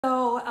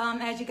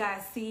As you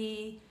guys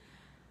see,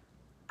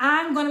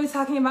 I'm going to be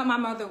talking about my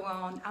mother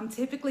wound. I'm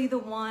typically the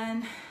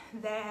one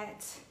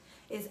that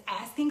is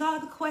asking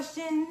all the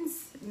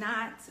questions,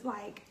 not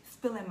like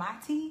spilling my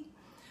tea.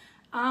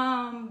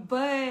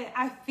 But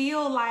I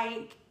feel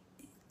like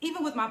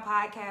even with my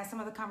podcast, some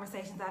of the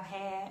conversations I've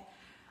had,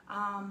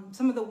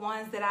 some of the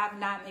ones that I've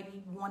not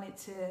maybe wanted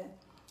to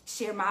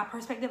share my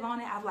perspective on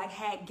it, I've like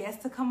had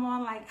guests to come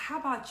on, like, how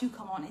about you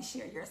come on and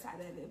share your side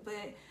of it?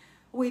 But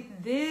with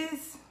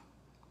this,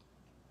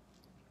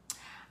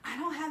 I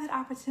don't have that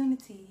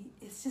opportunity.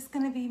 It's just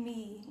gonna be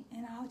me,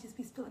 and I'll just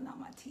be spilling out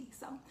my tea.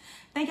 So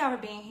thank y'all for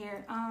being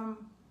here.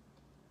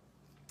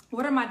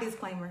 What are my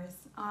disclaimers?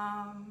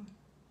 I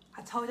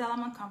told y'all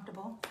I'm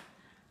uncomfortable.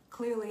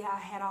 Clearly, I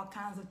had all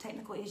kinds of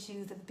technical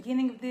issues at the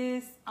beginning of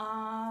this.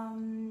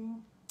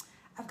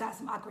 I've got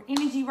some awkward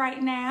energy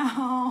right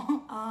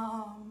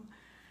now.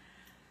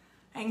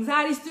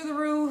 Anxiety's through the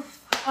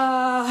roof.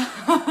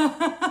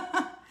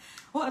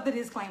 What other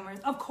disclaimers?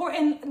 Of course,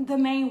 and the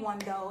main one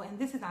though, and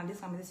this is not a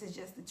disclaimer, this is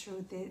just the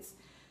truth.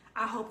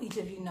 I hope each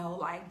of you know,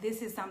 like,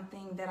 this is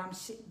something that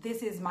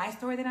this is my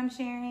story that I'm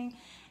sharing.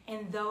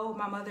 And though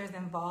my mother's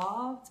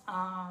involved,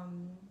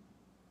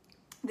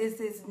 this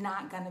is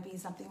not gonna be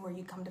something where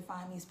you come to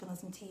find me spilling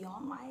some tea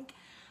on, like,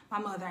 my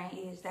mother ain't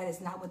it. That is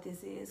not what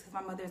this is, because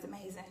my mother is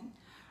amazing.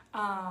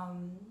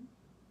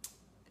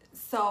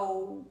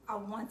 So I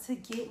want to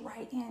get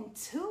right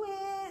into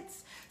it.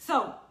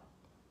 So,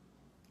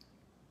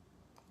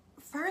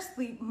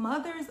 firstly,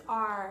 mothers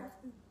are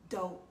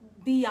dope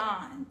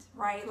beyond,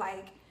 right?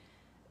 Like,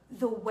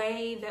 the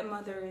way that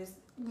mothers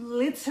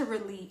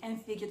literally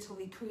and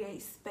figuratively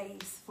create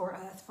space for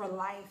us, for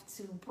life,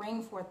 to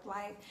bring forth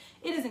life,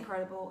 it is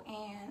incredible.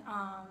 And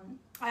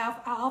I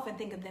often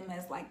think of them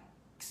as like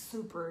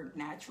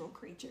supernatural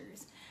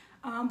creatures.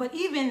 But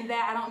even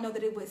that, I don't know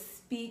that it would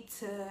speak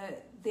to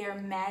their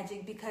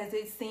magic, because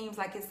it seems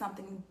like it's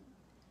something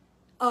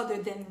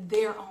other than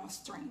their own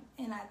strength.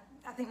 And I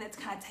think that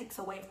kind of takes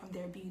away from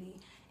their beauty.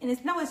 And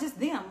it's just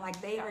them.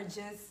 Like, they are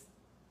just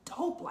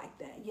dope like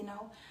that, you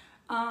know?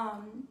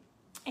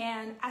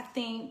 And I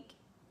think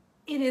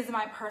it is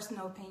my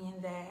personal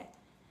opinion that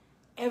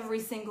every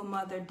single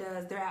mother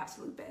does their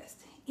absolute best.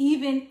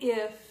 Even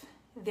if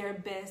their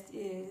best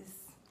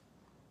is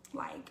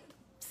like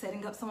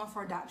setting up someone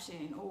for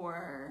adoption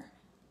or,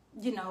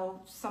 you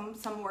know,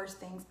 some worse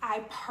things.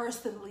 I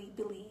personally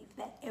believe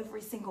that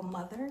every single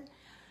mother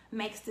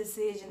makes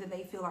decisions that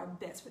they feel are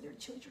best for their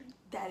children.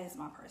 That is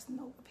my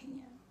personal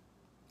opinion.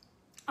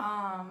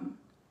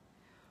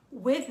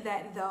 With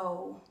that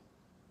though,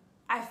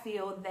 I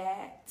feel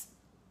that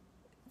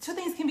two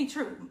things can be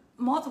true.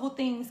 Multiple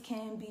things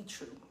can be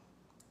true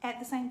at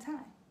the same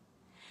time.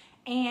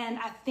 And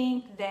I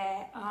think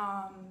that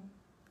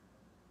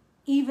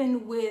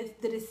even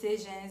with the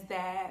decisions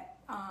that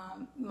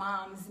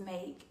moms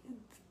make,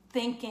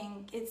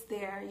 thinking it's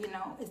their, you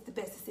know, it's the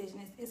best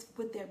decision, it's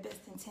with their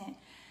best intent,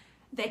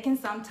 they can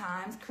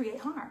sometimes create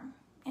harm.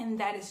 And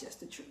that is just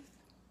the truth.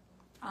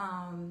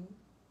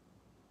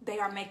 They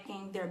are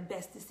making their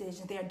best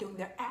decisions. They are doing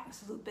their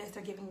absolute best.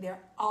 They're giving their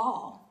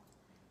all.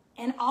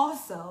 And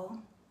also,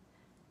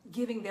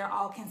 giving their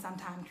all can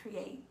sometimes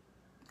create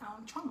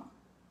trauma.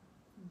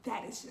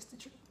 That is just the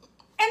truth.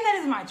 And that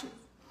is my truth.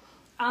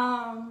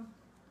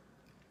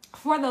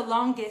 For the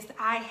longest,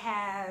 I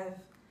have,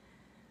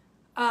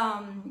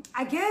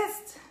 I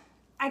guess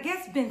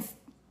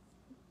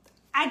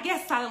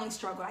silently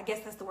struggle. I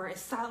guess that's the word.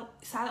 It's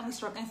silently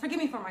struggle. And forgive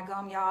me for my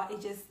gum, y'all.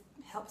 It just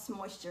helps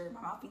moisture.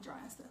 My mouth be dry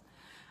and stuff.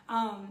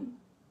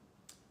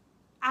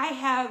 I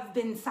have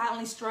been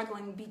silently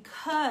struggling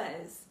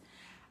because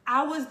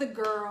I was the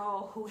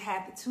girl who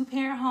had the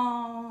 2-parent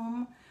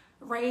home,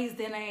 raised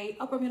in a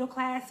upper middle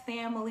class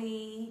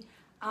family.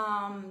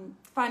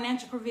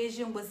 Financial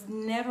provision was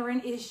never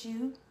an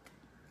issue.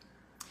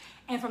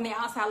 And from the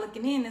outside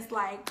looking in, it's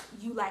like,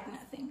 you lack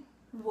nothing.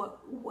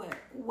 What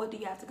do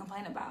you have to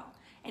complain about?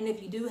 And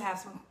if you do have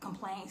some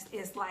complaints,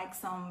 it's like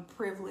some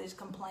privileged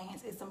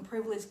complaints. It's some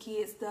privileged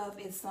kid stuff.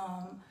 It's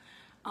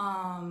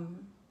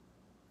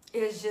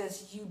it's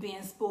just you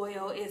being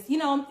spoiled. It's, you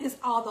know, it's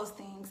all those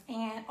things.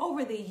 And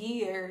over the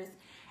years,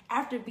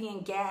 after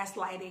being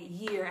gaslighted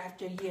year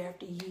after year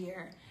after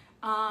year,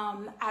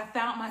 I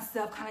found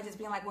myself kind of just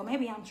being like, well,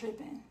 maybe I'm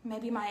tripping.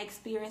 Maybe my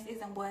experience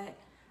isn't what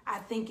I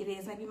think it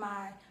is. Maybe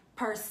my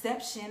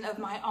perception of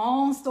my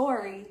own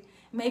story,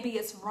 maybe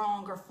it's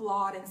wrong or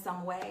flawed in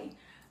some way.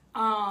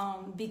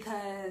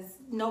 Because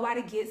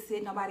nobody gets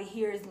it, nobody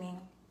hears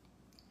me.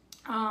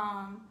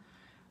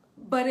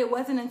 But it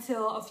wasn't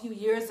until a few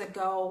years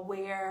ago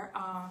where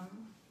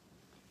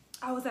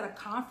I was at a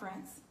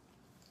conference,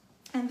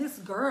 and this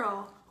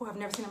girl, who I've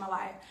never seen in my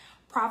life,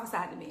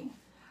 prophesied to me.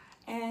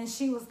 And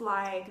she was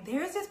like,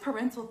 there's this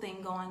parental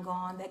thing going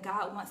on that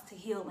God wants to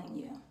heal in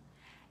you.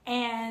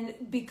 And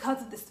because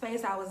of the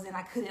space I was in,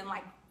 I couldn't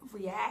like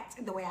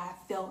react the way I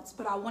felt,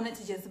 but I wanted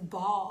to just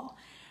bawl,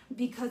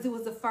 because it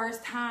was the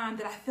first time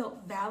that I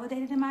felt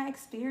validated in my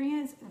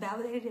experience,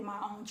 validated in my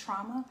own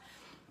trauma.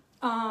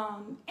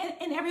 And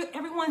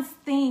everyone's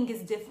thing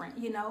is different,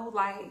 you know,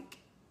 like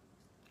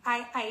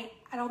I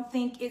don't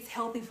think it's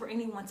healthy for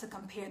anyone to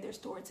compare their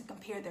story, to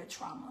compare their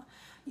trauma.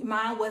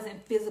 Mine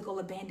wasn't physical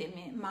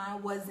abandonment.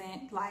 Mine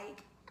wasn't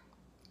like,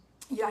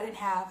 yeah, I didn't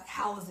have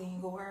housing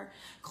or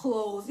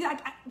clothes. Yeah,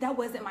 that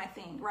wasn't my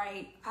thing,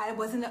 right? I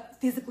wasn't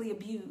physically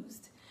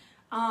abused.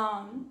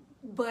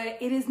 But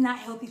it is not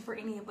healthy for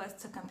any of us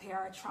to compare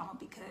our trauma,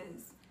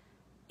 because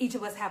each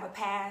of us have a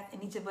path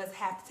and each of us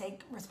have to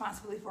take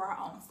responsibility for our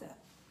own stuff.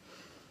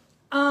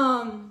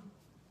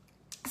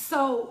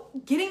 So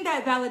getting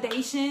that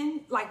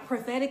validation, like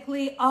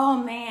prophetically, oh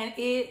man,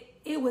 it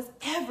was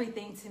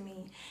everything to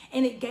me.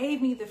 And it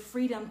gave me the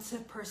freedom to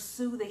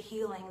pursue the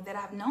healing that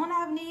I've known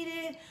I've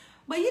needed.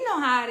 But you know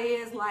how it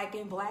is, like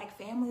in Black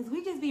families,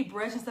 we just be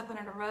brushing stuff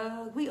under the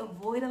rug. We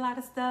avoid a lot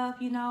of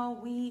stuff, you know,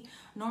 we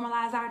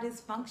normalize our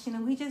dysfunction,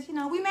 and we just, you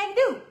know, we make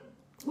do.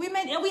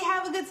 And we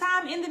have a good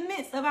time in the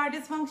midst of our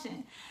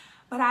dysfunction.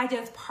 But I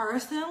just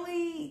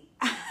personally,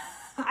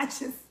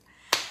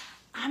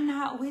 I'm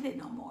not with it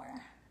no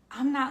more.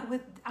 I'm not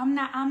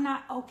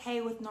okay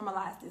with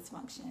normalized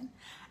dysfunction.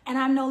 And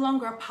I'm no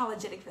longer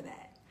apologetic for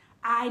that.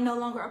 I no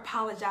longer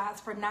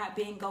apologize for not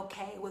being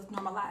okay with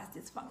normalized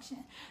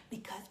dysfunction,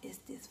 because it's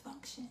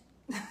dysfunction.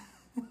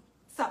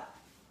 So,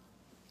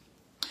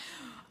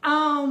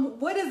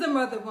 what is a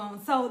mother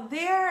wound? So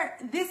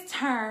this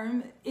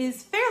term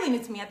is fairly new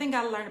to me. I think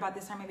I learned about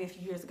this term maybe a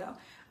few years ago.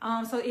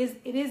 So it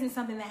isn't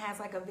something that has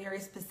like a very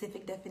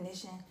specific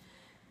definition.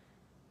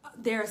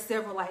 There are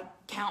several like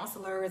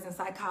counselors and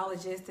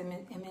psychologists and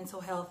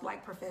mental health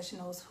like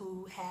professionals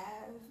who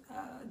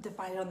have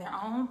defined it on their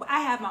own. But I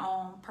have my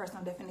own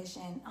personal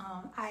definition.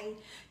 I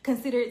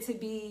consider it to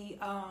be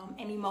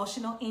an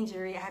emotional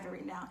injury. I have it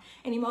written down.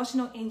 An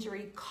emotional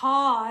injury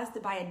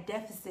caused by a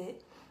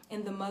deficit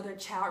in the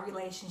mother-child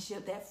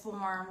relationship that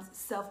forms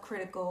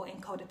self-critical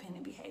and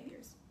codependent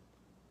behaviors.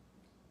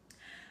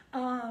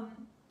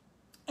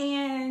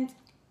 And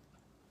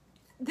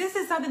this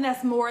is something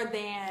that's more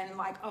than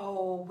like,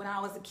 oh, when I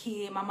was a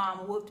kid, my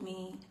mom whooped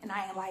me and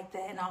I ain't like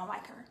that and I don't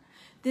like her.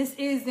 This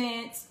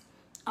isn't,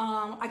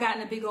 I got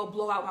in a big old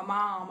blowout with my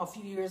mom a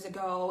few years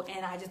ago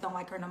and I just don't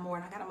like her no more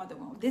and I got a mother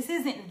wound. This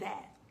isn't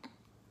that.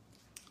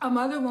 A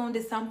mother wound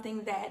is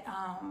something that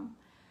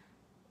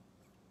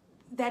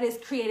that is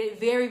created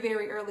very,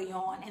 very early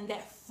on, and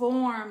that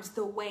forms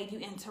the way you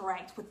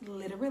interact with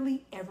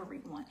literally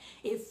everyone.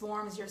 It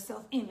forms your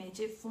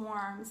self-image. It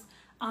forms,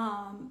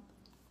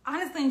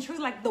 honestly and truly,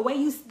 like the way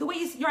you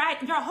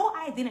your whole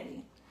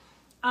identity.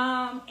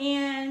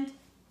 And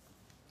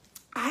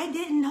I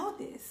didn't know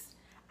this.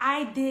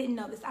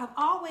 I've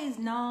always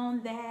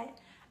known that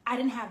I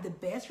didn't have the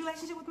best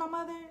relationship with my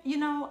mother. You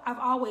know, I've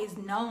always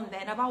known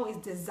that, and I've always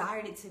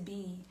desired it to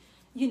be,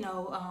 you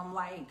know,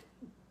 like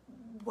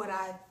what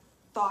I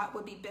thought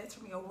would be best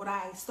for me, or what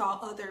I saw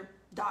other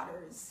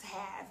daughters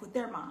have with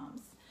their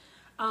moms.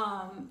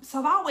 So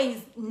I've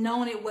always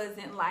known it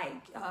wasn't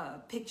like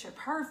picture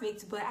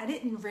perfect, but I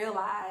didn't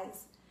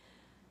realize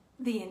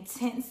the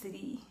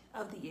intensity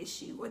of the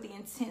issue, or the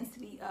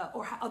intensity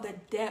or the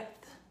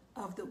depth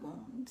of the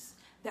wounds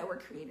that were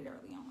created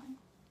early on.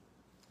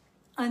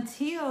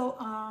 Until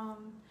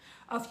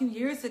a few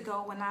years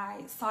ago, when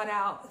I sought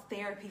out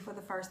therapy for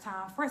the first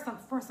time for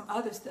some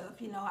other stuff.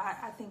 You know,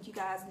 I think you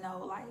guys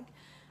know, like,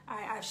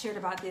 I've shared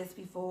about this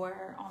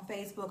before on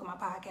Facebook, on my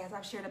podcast.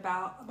 I've shared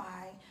about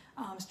my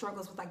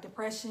struggles with like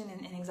depression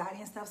and anxiety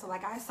and stuff. So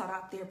like I sought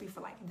out therapy for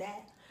like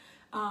that.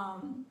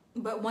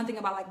 But one thing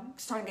about like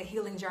starting a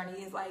healing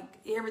journey is like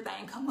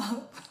everything come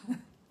up.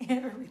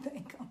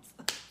 Everything comes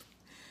up.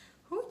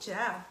 Ooh,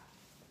 child.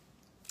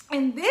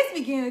 And this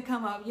began to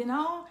come up, you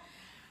know?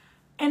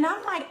 And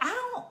I'm like,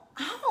 I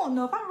don't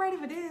know if I'm ready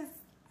for this.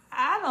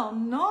 I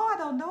don't know.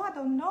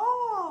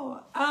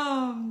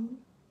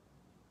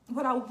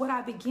 What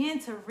I began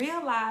to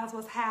realize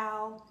was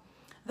how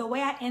the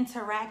way I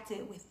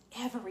interacted with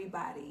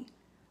everybody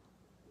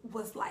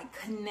was like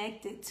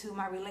connected to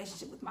my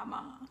relationship with my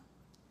mom.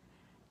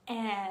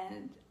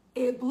 And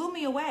it blew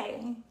me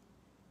away,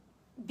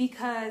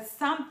 because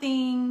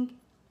something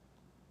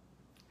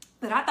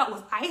that I thought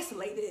was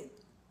isolated,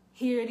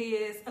 here it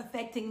is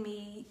affecting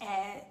me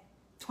at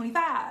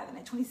 25 and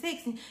at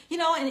 26, and you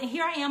know, and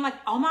here I am like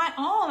on my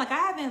own. Like I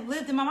haven't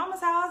lived in my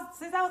mama's house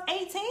since I was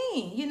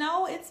 18. You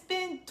know, it's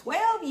been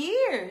 12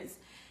 years.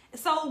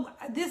 So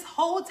this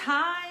whole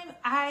time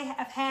I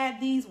have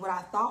had these what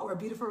I thought were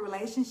beautiful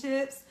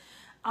relationships,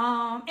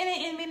 and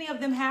many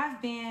of them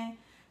have been,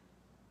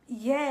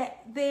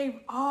 yet they've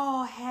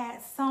all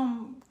had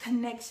some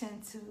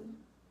connection to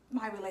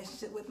my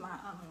relationship with my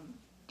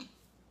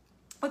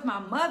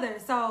mother.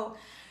 So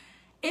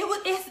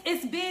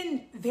it's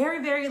been very,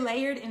 very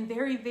layered and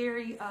very,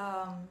 very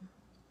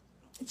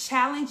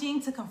challenging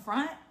to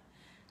confront.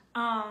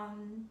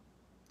 One,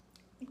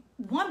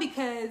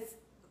 because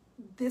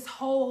this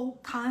whole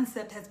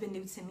concept has been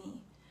new to me.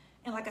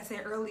 And like I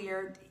said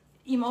earlier,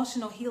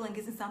 emotional healing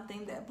isn't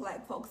something that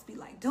Black folks be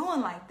like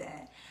doing like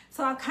that.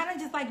 So I've kind of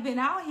just like been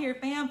out here,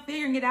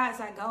 figuring it out as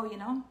I go, you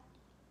know.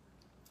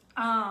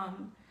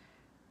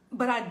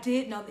 But I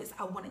did know this.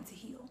 I wanted to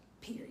heal,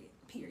 period.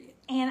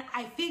 And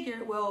I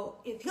figured,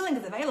 well, if healing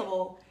is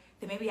available,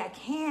 then maybe I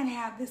can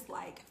have this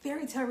like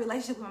fairy tale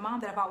relationship with my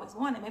mom that I've always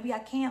wanted. Maybe I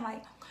can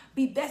like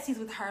be besties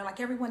with her like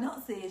everyone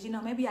else is. You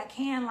know, maybe I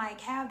can like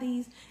have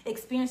these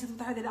experiences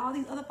with her that all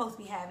these other folks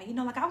be having. You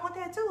know, like I want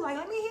that too. Like,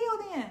 let me heal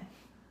then.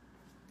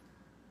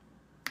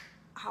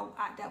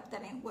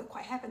 That ain't what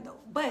quite happened though.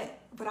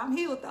 But I'm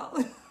healed though.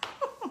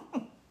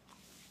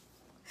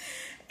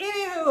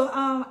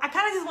 Anywho, I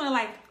kind of just want to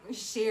like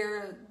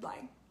share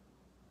like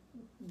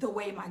the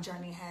way my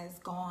journey has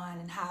gone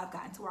and how I've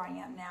gotten to where I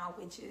am now,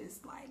 which is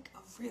like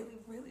a really,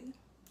 really,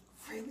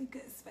 really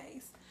good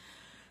space.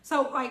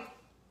 So like,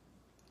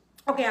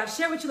 okay, I'll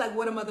share with you like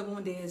what a mother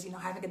wound is, you know,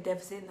 having a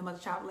deficit in the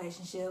mother-child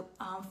relationship.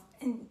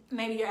 And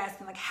maybe you're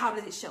asking like, how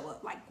does it show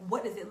up? Like,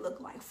 what does it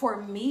look like?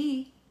 For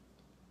me,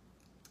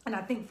 and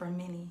I think for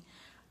many,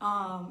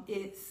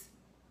 it's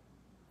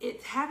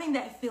having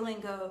that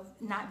feeling of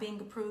not being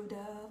approved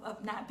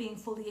of not being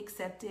fully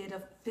accepted,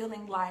 of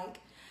feeling like,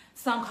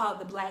 some call it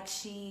the black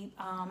sheep,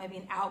 maybe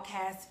an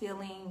outcast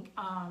feeling,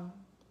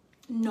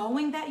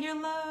 knowing that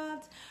you're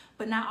loved,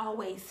 but not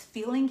always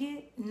feeling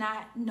it,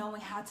 not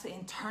knowing how to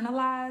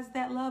internalize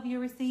that love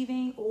you're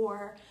receiving,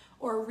 or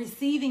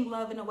receiving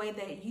love in a way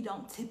that you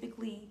don't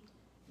typically,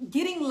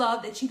 getting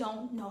love that you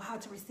don't know how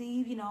to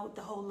receive, you know,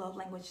 the whole love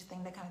language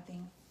thing, that kind of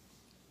thing.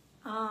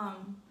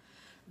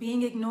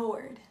 Being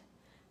ignored,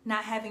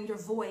 not having your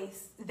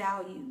voice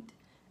valued,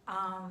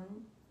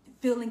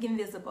 feeling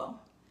invisible,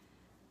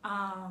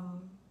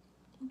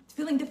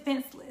 feeling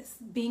defenseless,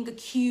 being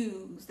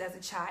accused as a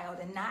child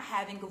and not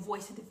having a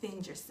voice to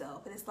defend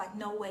yourself. And it's like,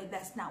 no way,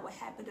 that's not what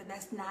happened, or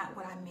that's not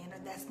what I meant, or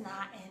that's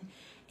not,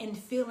 and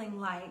feeling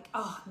like,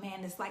 oh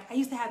man, it's like, I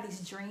used to have these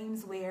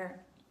dreams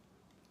where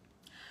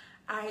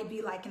I'd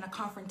be like in a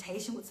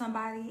confrontation with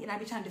somebody and I'd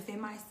be trying to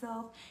defend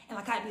myself, and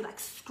like I'd be like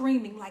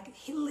screaming like,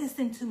 hey,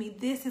 listen to me,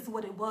 this is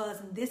what it was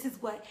and this is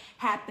what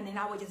happened, and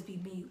I would just be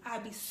mute.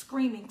 I'd be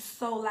screaming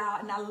so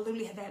loud, and I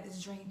literally have had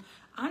this dream,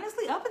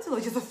 honestly, up until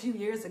just a few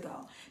years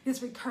ago,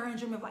 this recurring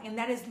dream of like, and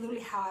that is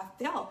literally how I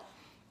felt.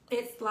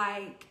 It's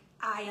like,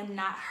 I am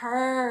not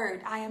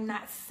heard, I am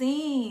not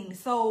seen,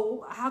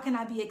 so how can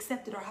I be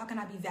accepted, or how can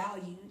I be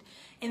valued?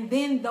 And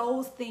then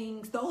those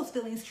feelings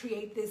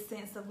create this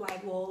sense of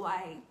like, well,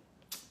 like,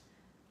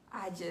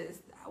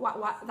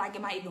 why, like,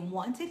 am I even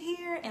wanted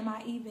here?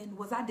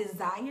 Was I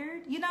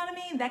desired? You know what I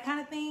mean? That kind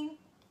of thing.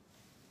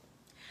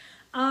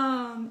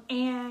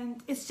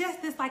 And it's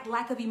just this like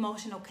lack of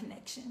emotional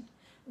connection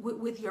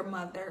with your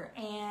mother.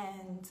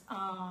 And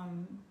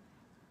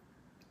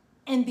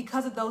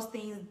because of those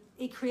things,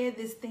 it created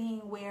this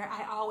thing where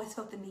I always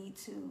felt the need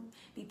to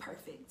be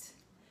perfect.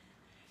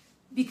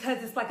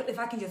 Because it's like, if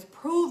I can just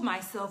prove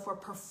myself or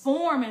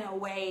perform in a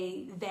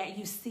way that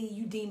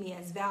you deem me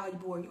as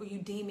valuable, or you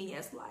deem me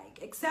as like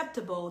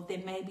acceptable,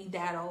 then maybe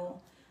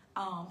that'll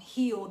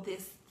heal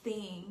this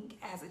thing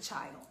as a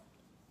child.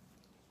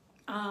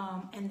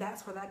 And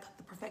that's where like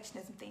the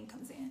perfectionism thing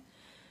comes in.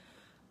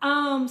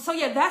 So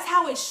yeah, that's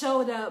how it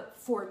showed up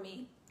for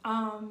me.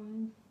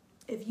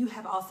 If you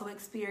have also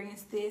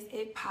experienced this,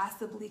 it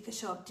possibly could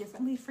show up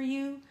differently for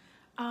you.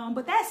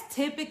 But that's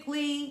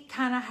typically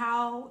kind of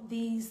how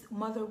these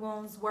mother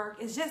wounds work.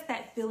 It's just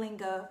that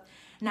feeling of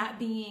not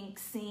being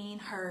seen,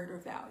 heard, or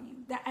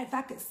valued. That, if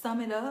I could sum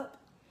it up,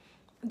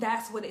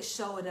 that's what it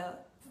showed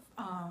up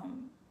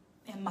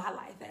in my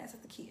life as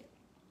a kid.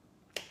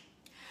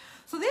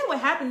 So then what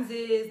happens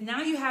is,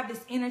 now you have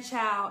this inner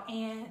child,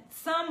 and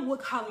some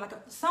would call it,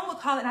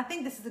 and I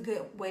think this is a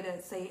good way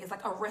to say it, is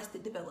like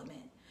arrested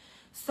development.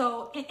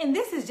 So, and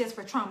this is just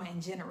for trauma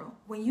in general.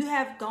 When you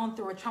have gone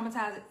through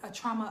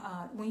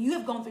when you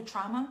have gone through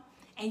trauma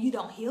and you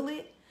don't heal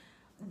it,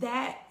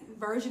 that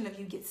version of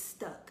you gets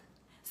stuck.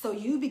 So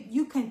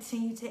you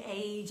continue to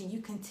age and you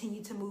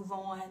continue to move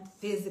on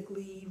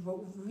physically.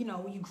 You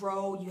know, you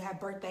grow, you have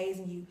birthdays,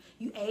 and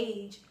you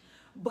age,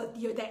 but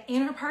that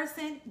inner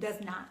person does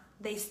not.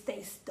 They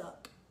stay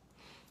stuck.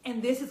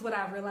 And this is what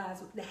I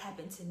realized that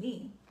happened to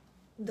me.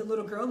 The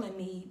little girl in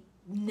me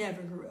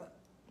never grew up.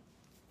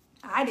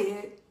 I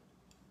did,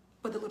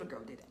 but the little girl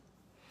didn't.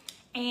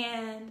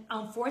 And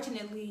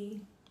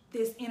unfortunately,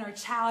 this inner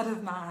child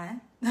of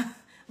mine,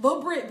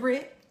 little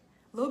Brit,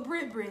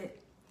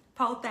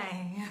 poor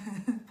thing,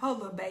 poor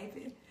little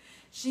baby,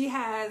 she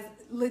has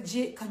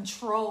legit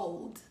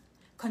controlled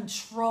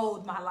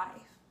my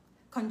life,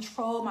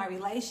 controlled my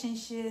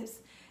relationships,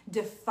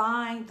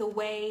 defined the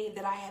way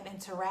that I have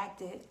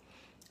interacted.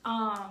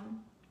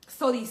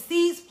 So these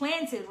seeds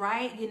planted,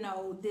 right? You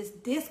know, this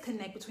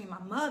disconnect between my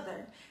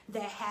mother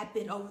that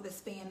happened over the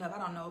span of, I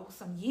don't know,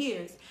 some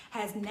years,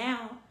 has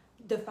now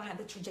defined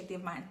the trajectory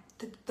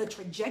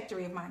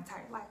of my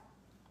entire life.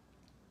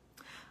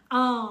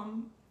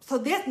 So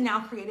this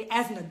now created,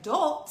 as an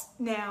adult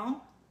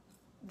now,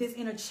 this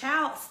inner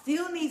child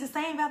still needs the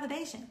same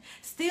validation,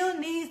 still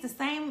needs the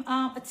same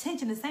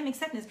attention, the same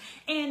acceptance.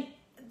 And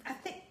I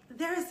think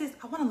there is this,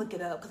 I want to look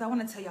it up because I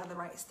want to tell y'all the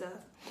right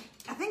stuff.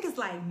 I think it's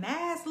like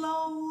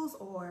Maslow's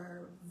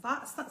or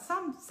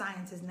some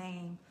scientist's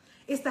name.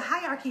 It's the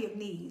hierarchy of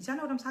needs. Y'all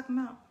know what I'm talking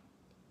about?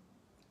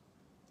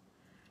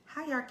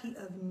 Hierarchy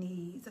of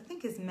needs. I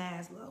think it's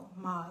Maslow.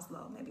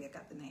 Maybe I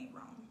got the name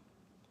wrong.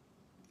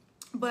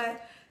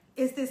 But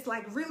it's this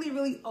like really,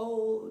 really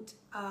old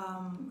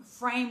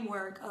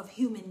framework of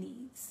human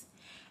needs.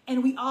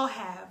 And we all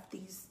have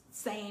these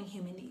same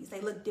human needs. They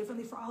look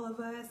differently for all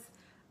of us,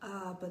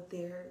 but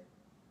they're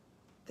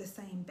the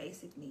same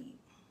basic need.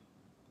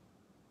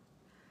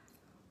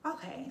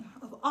 Okay,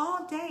 of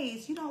all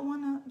days, you don't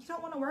wanna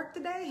work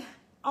today?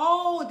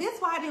 Oh, this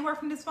is why I didn't work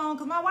from this phone,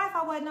 because my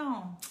Wi-Fi wasn't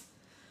on.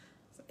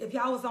 If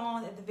y'all was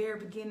on at the very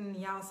beginning and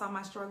y'all saw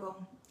my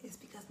struggle, it's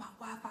because my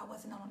Wi-Fi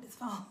wasn't on this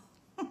phone.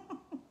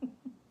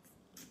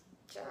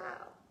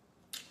 Child.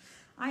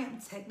 I am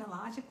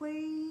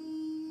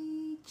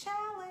technologically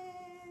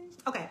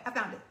challenged. Okay, I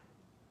found it.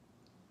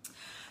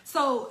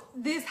 So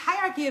this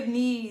hierarchy of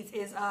needs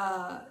is,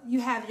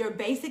 you have your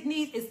basic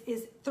needs,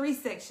 is 3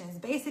 sections: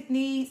 basic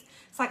needs,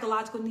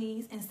 psychological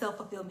needs, and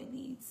self-fulfillment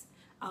needs.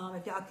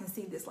 If y'all can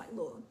see this like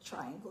little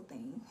triangle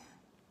thing.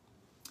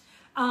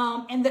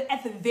 And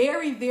at the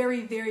very,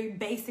 very, very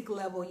basic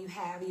level, you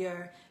have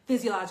your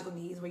physiological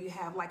needs, where you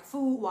have like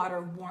food,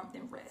 water, warmth,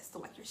 and rest. So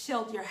like your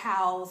shelter, your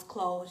house,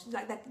 clothes,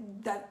 like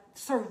that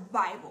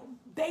survival,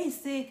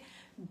 basic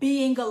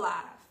being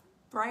alive,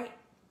 right?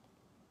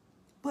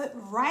 But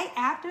right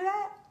after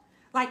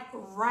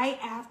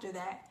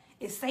that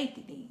is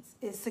safety needs,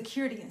 is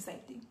security and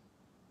safety.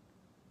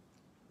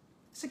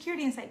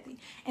 Security and safety.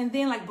 And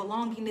then like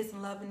belongingness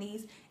and love and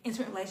needs,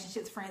 intimate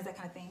relationships, friends, that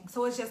kind of thing.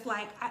 So it's just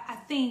like, I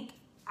think,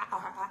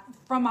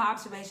 from my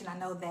observation, I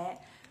know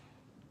that,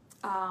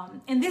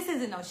 and this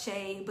isn't no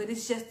shade, but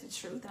it's just the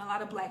truth. In a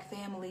lot of Black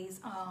families,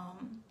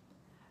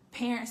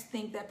 parents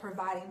think that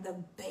providing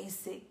the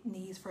basic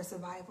needs for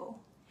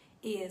survival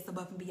is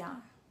above and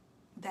beyond.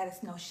 That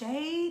is no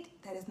shade.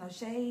 That is no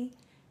shade.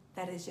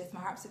 That is just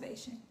my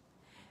observation.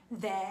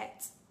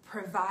 That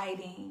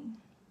providing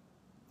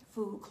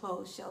food,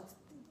 clothes, shelter,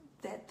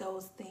 that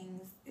those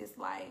things is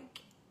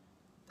like,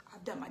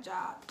 I've done my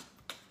job.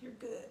 You're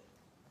good.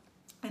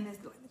 And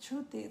it's like, the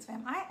truth is,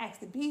 fam, I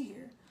asked to be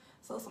here.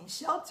 So some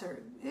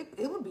shelter,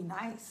 it would be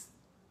nice.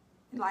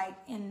 Like,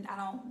 and I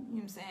don't, you know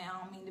what I'm saying? I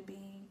don't mean to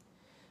be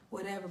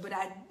whatever, but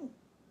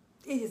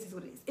it just is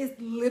what it is. It's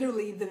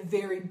literally the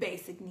very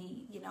basic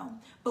need, you know.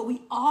 But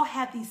we all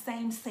have these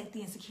same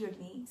safety and security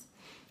needs.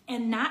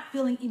 And not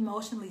feeling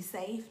emotionally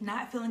safe,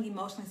 not feeling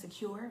emotionally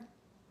secure,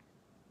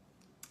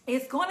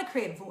 it's going to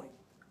create a void.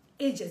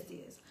 It just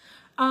is.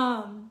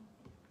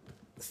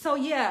 So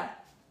yeah,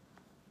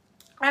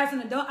 as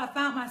an adult, I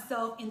found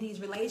myself in these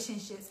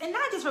relationships, and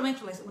not just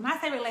romantic relationships. When I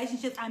say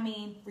relationships, I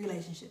mean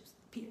relationships,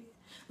 period.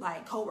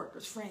 Like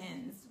coworkers,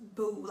 friends,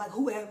 boo, like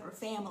whoever,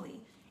 family.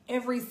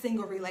 Every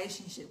single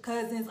relationship,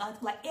 cousins,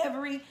 like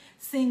every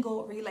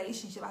single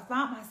relationship. I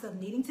found myself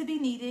needing to be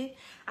needed.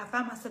 I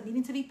found myself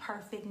needing to be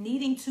perfect,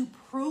 needing to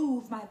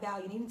prove my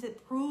value, needing to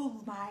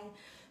prove my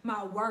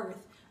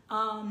worth,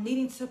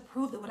 needing to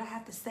prove that what I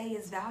have to say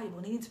is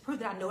valuable, needing to prove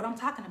that I know what I'm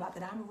talking about,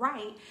 that I'm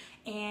right,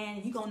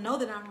 and you're going to know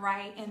that I'm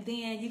right, and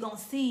then you're going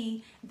to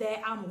see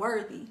that I'm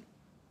worthy.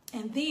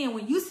 And then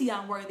when you see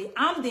I'm worthy,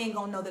 I'm then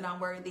going to know that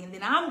I'm worthy, and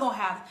then I'm going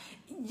to have,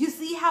 you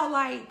see how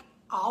like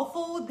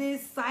awful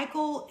this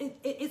cycle,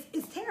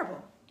 it's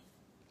terrible.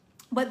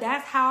 But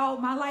that's how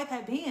my life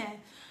had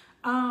been.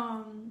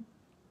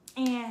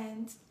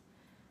 And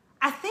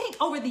I think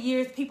over the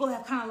years, people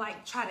have kind of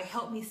like tried to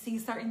help me see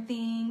certain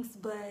things,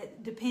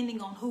 but depending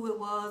on who it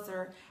was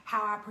or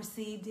how I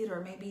perceived it,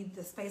 or maybe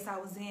the space I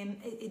was in,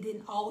 it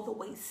didn't all the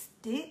way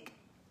stick.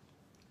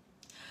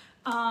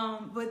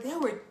 But there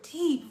were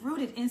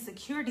deep-rooted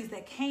insecurities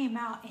that came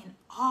out in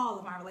all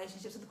of my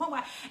relationships, to the point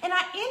where, and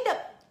I end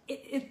up,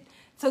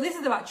 so this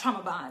is about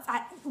trauma bonds.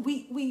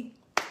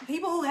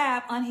 People who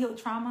have unhealed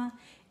trauma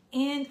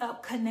end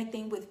up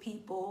connecting with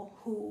people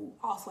who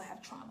also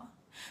have trauma.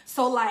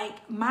 So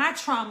like my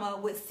trauma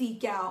would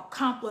seek out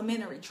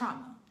complementary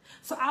trauma.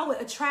 So I would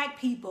attract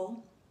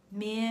people,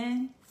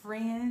 men,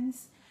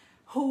 friends,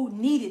 who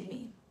needed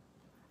me.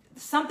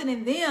 Something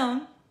in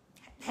them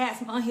had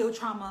some unhealed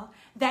trauma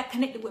that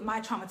connected with my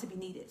trauma to be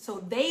needed. So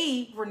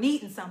they were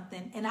needing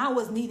something and I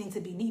was needing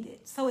to be needed.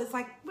 So it's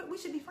like, we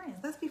should be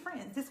friends. Let's be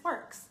friends. This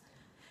works.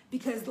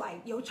 Because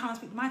like your trauma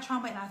speaks to my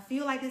trauma and I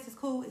feel like this is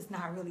cool. It's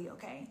not really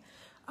okay.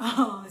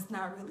 It's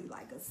not really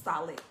like a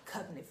solid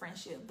covenant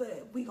friendship,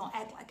 but we gonna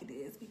act like it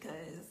is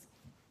because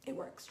it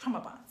works. Trauma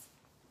bonds.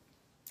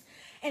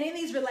 And in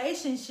these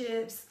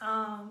relationships,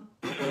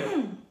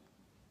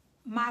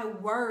 my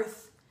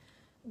worth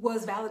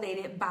was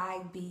validated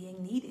by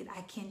being needed.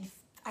 I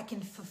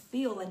can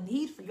fulfill a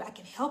need for you. I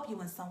can help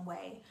you in some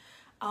way.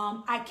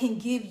 I can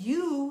give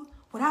you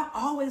what I've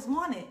always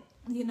wanted.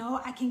 You know,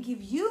 I can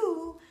give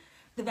you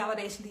the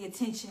validation, the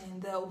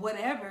attention, the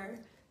whatever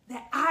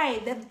that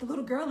the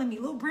little girl in me,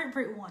 little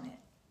Brit wanted.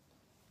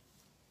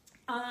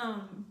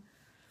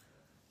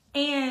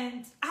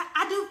 And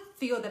I do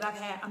feel that I've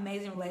had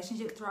amazing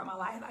relationships throughout my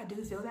life. I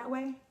do feel that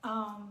way.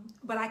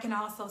 But I can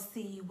also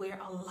see where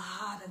a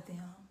lot of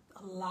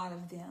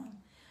them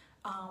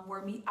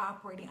were me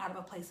operating out of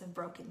a place of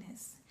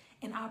brokenness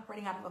and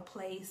operating out of a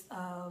place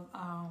of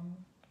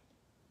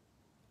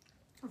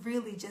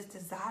really just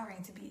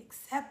desiring to be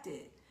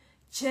accepted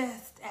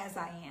just as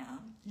I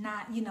am,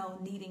 not,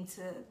 needing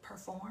to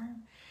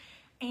perform.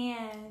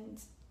 And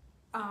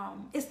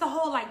it's the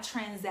whole like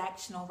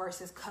transactional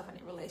versus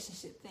covenant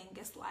relationship thing.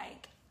 It's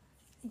like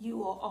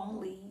you'll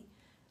only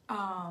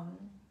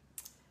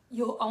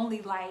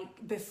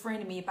like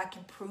befriend me if I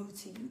can prove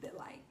to you that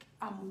like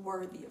I'm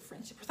worthy of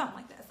friendship or something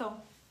like that. So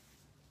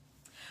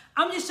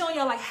I'm just showing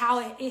y'all like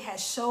how it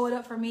has showed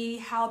up for me,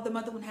 how the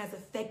mother wound has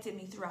affected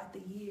me throughout the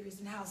years,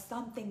 and how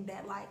something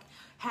that like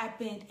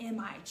happened in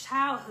my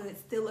childhood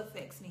still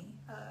affects me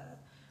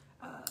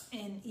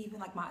and even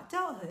like my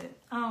adulthood.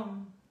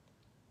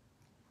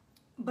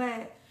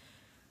 But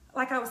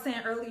like I was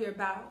saying earlier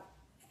about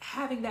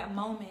having that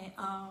moment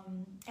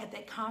at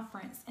that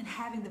conference and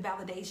having the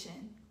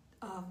validation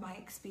of my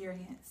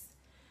experience,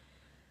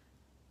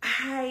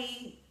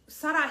 I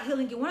sought out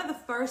healing. And one of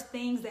the first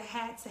things that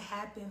had to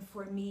happen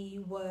for me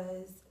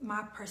was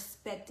my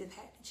perspective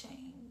had to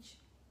change.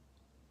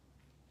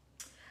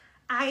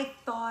 I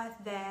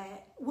thought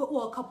that,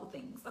 well, a couple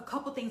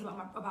things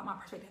about my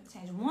perspective had to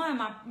change. One,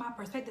 my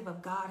perspective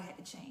of God had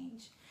to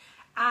change.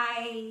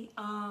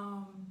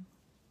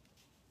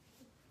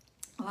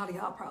 A lot of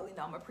y'all probably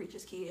know I'm a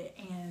preacher's kid,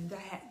 and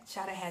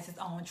Shada has his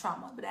own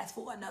trauma, but that's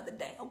for another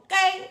day,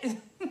 okay?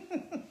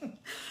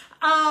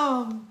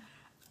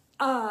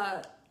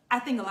 I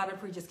think a lot of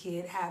preachers'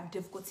 kids have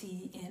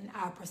difficulty in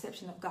our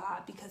perception of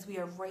God because we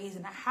are raised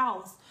in a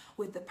house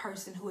with the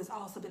person who has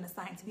also been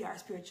assigned to be our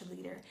spiritual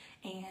leader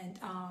and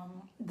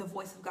the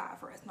voice of God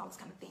for us and all those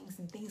kind of things.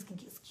 And things can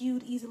get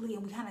skewed easily,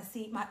 and we kind of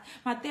see,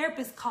 my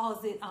therapist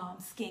calls it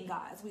skin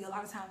gods. We a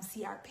lot of times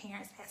see our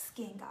parents as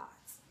skin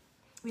gods.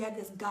 We have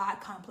this God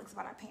complex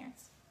about our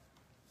parents.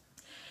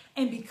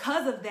 And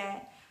because of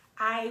that,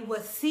 I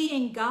was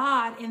seeing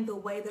God in the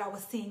way that I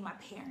was seeing my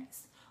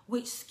parents,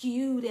 which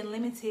skewed and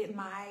limited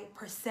my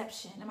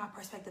perception and my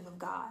perspective of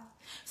God.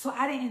 So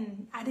I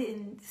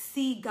didn't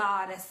see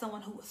God as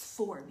someone who was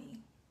for me.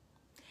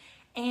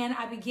 And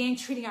I began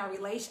treating our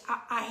relation.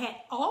 I had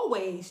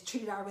always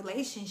treated our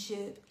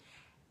relationship,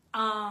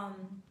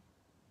 again,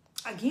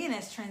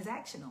 as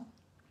transactional.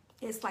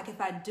 It's like, if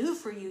I do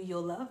for you,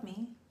 you'll love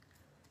me.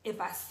 If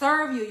I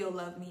serve you, you'll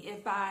love me.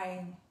 If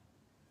I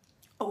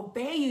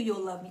obey you,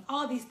 you'll love me.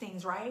 All these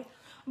things, right?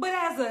 But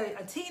as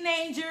a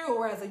teenager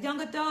or as a young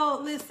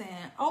adult, listen,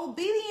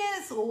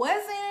 obedience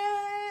wasn't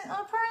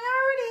a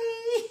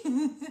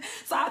priority.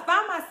 So I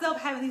found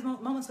myself having these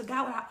moments with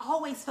God where I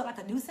always felt like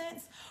a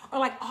nuisance, or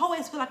like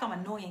always feel like I'm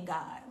annoying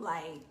God.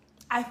 Like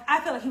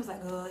I felt like he was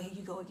like, oh, here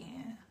you go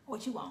again.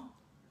 What you want?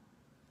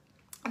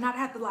 And I'd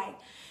have to like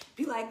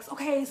be like,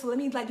 okay, so let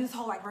me like do this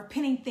whole like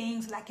repenting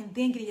thing so that I can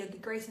then get your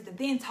good graces and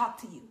then talk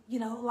to you,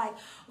 like,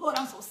 Lord,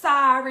 I'm so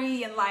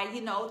sorry, and like,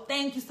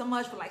 thank you so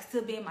much for like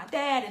still being my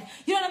dad, and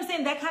you know what I'm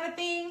saying, that kind of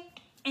thing.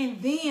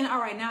 And then, all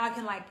right, now I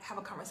can like have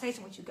a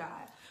conversation with you,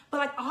 God. But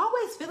like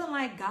always feeling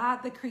like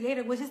God, the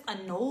creator, was just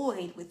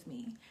annoyed with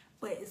me.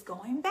 But it's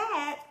going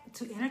back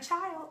to inner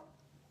child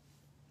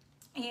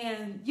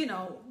and,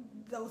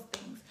 those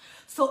things.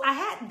 So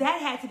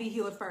that had to be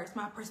healed first,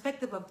 my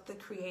perspective of the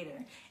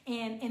creator,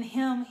 and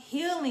him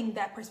healing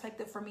that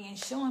perspective for me and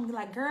showing me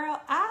like,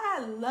 girl,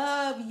 I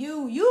love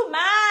you. You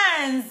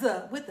mines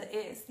with the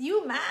S.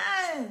 You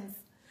mines.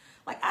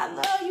 Like, I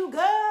love you,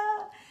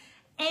 girl.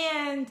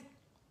 And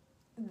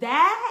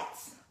that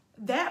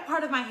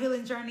part of my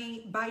healing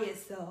journey by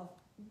itself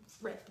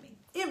wrecked me.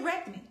 It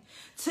wrecked me.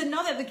 To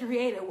know that the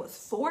creator was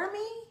for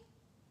me,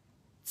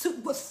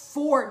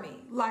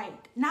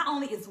 like, not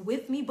only is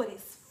with me, but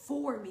it's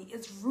for me,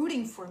 it's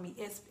rooting for me,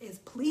 it's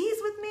pleased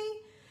with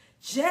me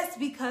just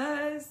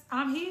because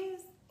I'm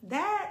his.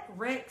 That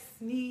wrecks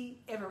me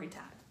every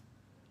time.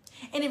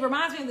 And it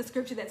reminds me of the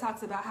scripture that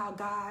talks about how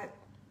God,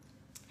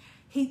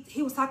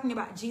 he was talking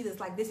about Jesus,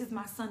 like, this is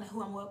my son in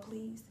whom I'm well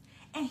pleased.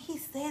 And he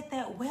said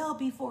that well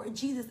before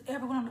Jesus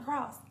ever went on the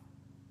cross.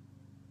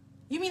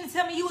 You mean to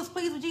tell me you was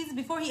pleased with Jesus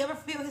before he ever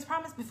fulfilled his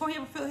promise, before he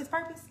ever fulfilled his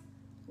purpose?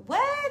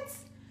 What?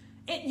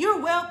 And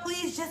you're well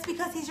pleased just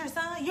because he's your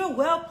son? You're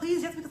well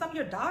pleased just because I'm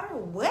your daughter?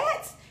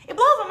 What? It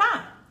blows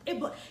my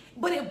mind.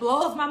 But it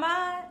blows my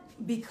mind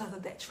because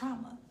of that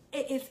trauma.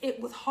 It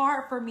was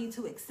hard for me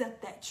to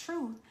accept that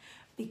truth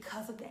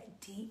because of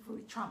that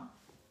deep-rooted trauma.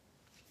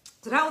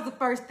 So that was the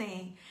first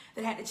thing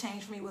that had to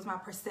change for me, was my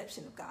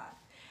perception of God.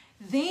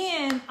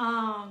 Then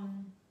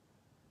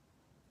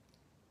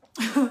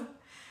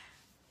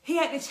he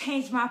had to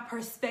change my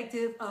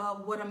perspective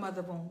of what a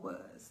mother wound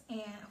was.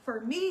 And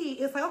for me,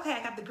 it's like, okay,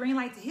 I got the green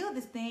light to heal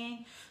this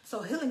thing.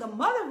 So healing a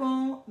mother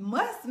wound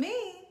must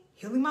mean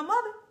healing my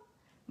mother.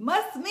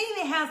 Must mean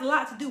it has a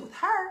lot to do with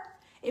her.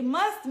 It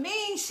must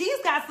mean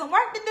she's got some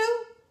work to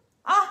do.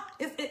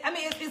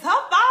 It's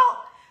her fault.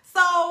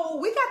 So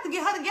we got to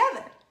get her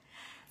together.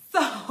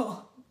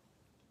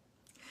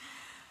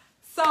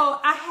 So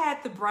I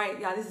had the bright,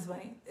 y'all, this is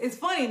funny. It's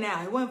funny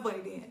now. It wasn't funny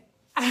then.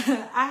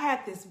 I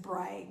had this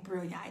bright,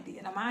 brilliant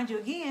idea. Now, mind you,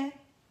 again,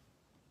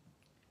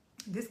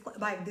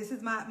 This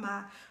is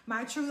my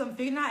truth. I'm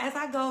figuring out as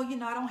I go. You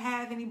know, I don't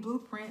have any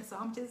blueprint, so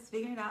I'm just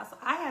figuring it out. So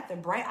I had the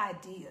bright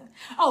idea.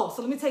 Oh,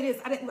 so let me tell you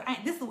this.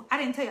 I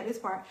didn't tell you this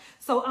part.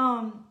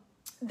 So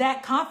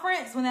that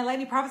conference when that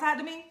lady prophesied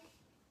to me,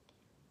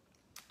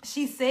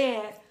 she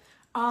said,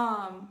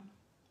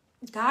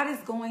 God is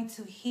going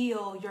to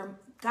heal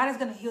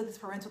this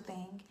parental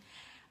thing.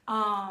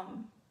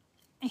 And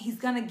he's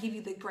going to give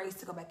you the grace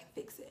to go back and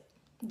fix it.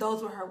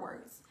 Those were her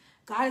words.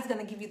 God is going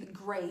to give you the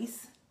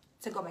grace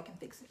to go back and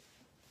fix it.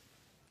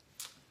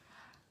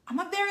 I'm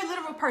a very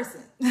literal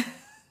person.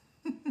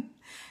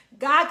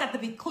 God got to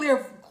be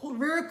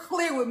real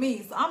clear with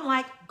me. So I'm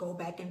like, go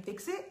back and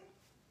fix it.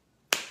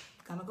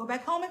 Gonna go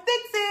back home and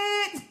fix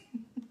it.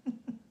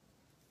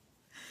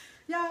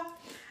 Y'all,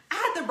 I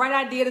had the bright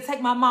idea to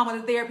take my mama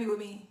to therapy with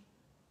me.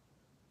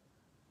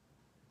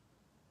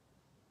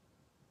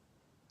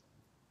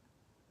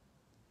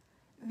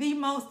 The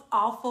most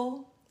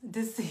awful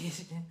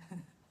decision.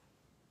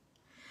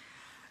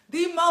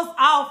 The most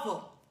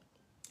awful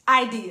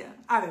idea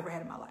I've ever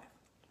had in my life.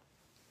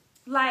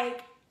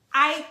 Like,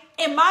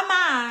 in my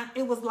mind,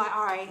 it was like,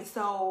 all right,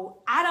 so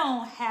I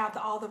don't have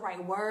all the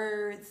right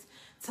words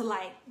to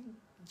like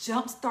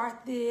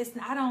jumpstart this.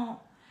 And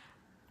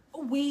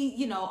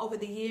over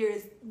the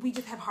years, we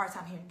just have a hard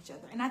time hearing each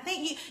other. And I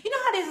think, you know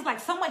how this is like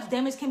so much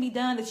damage can be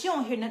done that you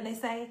don't hear nothing they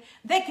say.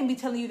 They can be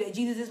telling you that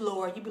Jesus is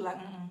Lord. You be like,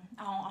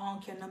 I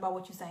don't care nothing about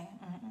what you're saying.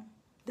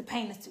 The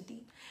pain is too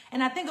deep.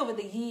 And I think over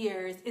the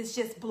years, it's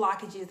just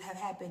blockages have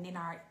happened in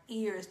our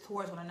ears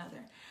towards one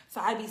another.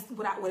 So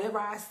whatever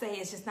I say,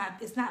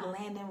 it's not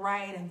landing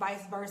right, and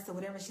vice versa.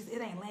 Whatever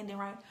it ain't landing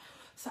right.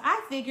 So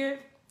I figured,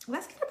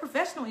 let's get a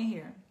professional in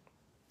here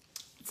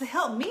to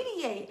help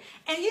mediate.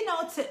 And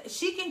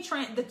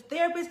the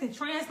therapist can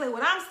translate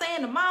what I'm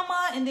saying to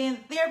mama, and then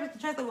the therapist can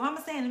translate what I'm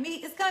saying to me.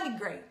 It's gonna be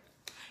great.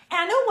 And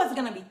I knew it wasn't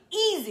gonna be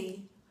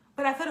easy,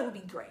 but I thought it would be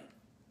great.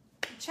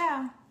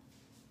 Ciao.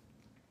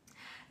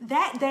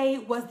 That day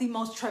was the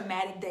most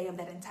traumatic day of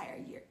that entire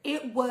year.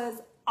 It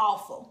was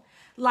awful.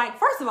 Like,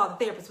 first of all, the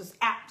therapist was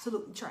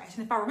absolutely trash.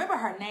 And if I remember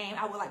her name,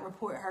 I would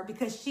report her,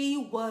 because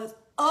she was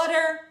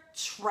utter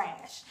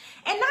trash.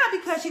 And not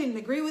because she didn't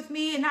agree with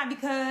me, and not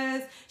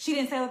because she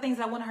didn't say the things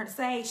I wanted her to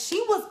say.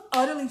 She was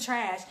utterly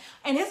trash.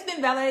 And it's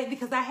been validated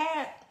because I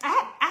had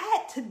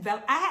to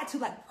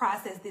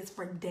process this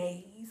for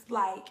days.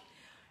 Like,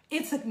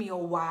 it took me a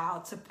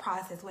while to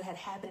process what had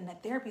happened in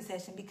that therapy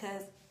session,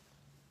 because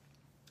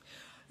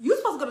you're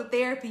supposed to go to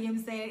therapy, you know what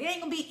I'm saying? It ain't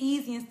gonna be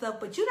easy and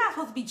stuff, but you're not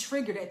supposed to be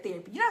triggered at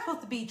therapy. You're not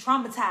supposed to be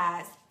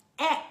traumatized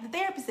at the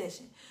therapy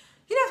session.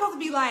 You're not supposed to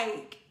be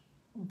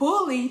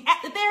bullied at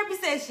the therapy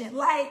session.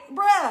 Like,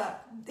 bruh,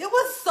 it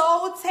was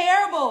so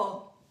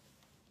terrible.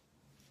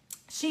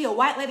 She a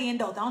white lady in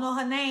dope. I don't know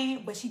her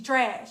name, but she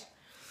trash.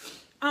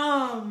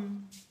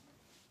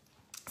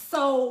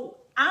 So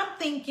I'm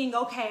thinking,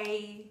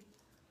 okay,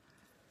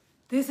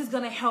 this is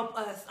gonna help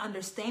us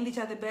understand each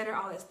other better,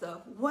 all that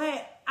stuff.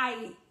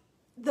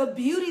 The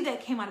beauty that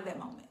came out of that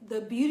moment,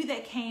 the beauty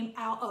that came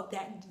out of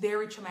that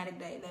very traumatic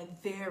day,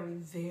 that very,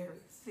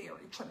 very,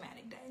 very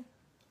traumatic day.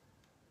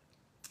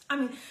 I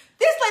mean,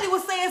 this lady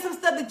was saying some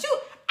stuff that I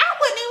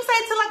wouldn't even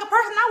say to a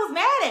person I was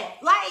mad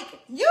at.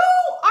 Like, you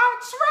are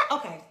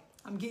okay,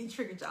 I'm getting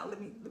triggered, y'all. Let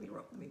me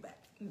back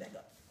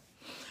up.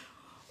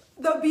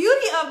 The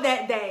beauty of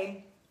that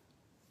day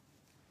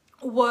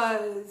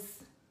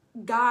was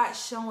God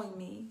showing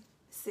me,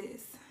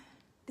 sis,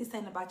 this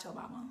ain't about your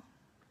mama.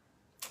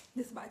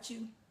 This about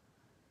you.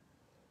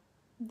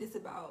 This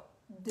about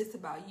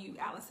you,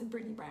 Allison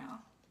Brittany Brown.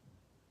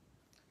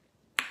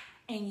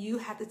 And you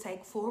have to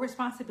take full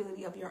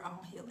responsibility of your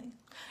own healing.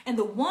 And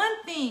the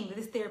one thing that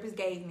this therapist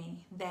gave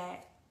me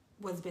that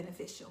was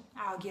beneficial,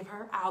 I'll give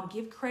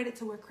credit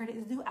to where credit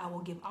is due. I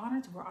will give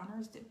honor to where honor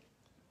is due.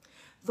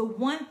 The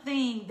one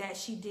thing that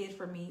she did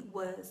for me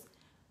was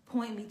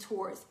point me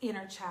towards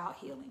inner child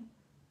healing.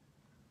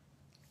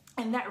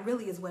 And that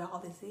really is what all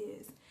this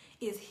is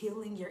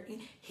healing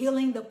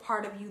the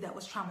part of you that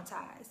was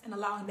traumatized, and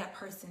allowing that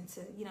person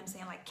to,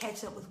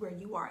 catch up with where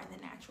you are in the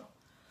natural.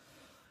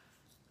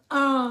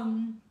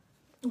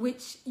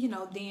 Which,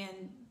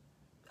 then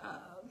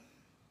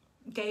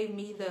gave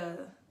me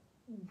the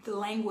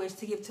language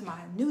to give to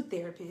my new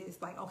therapist.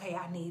 Like, okay,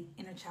 I need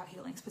inner child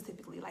healing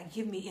specifically. Like,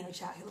 give me inner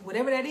child healing.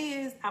 Whatever that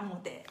is, I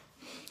want that.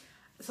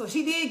 So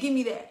she did give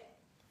me that.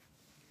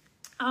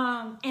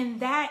 And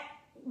that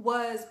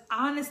was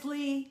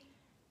honestly,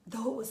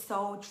 though it was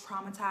so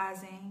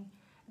traumatizing,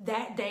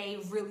 that day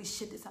really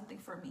shifted something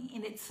for me.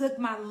 And it took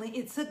my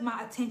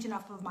attention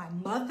off of my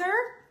mother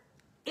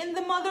in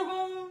the mother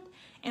wound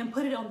and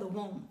put it on the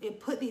wound. It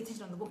put the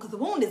attention on the wound, because the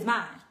wound is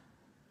mine.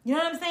 You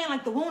know what I'm saying?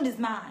 Like, the wound is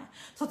mine.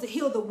 So to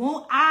heal the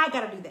wound, I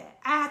gotta do that.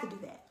 I have to do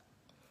that.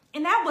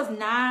 And that was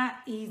not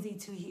easy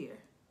to hear,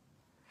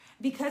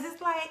 because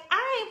it's like,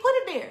 I ain't put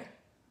it there.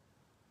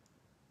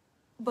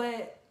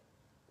 But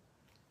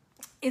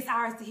it's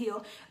ours to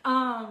heal.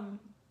 I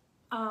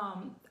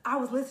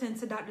was listening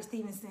to Dr.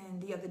 Stevenson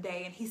the other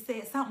day, and he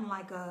said something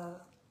like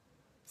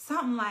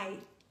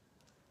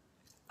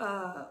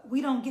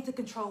we don't get to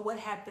control what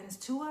happens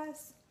to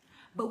us,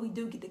 but we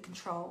do get to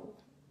control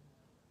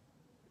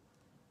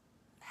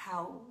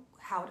how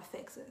it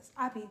affects us.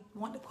 I be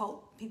wanting to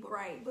quote people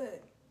right,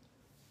 but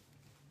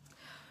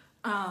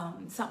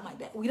something like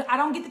that. I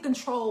don't get to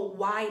control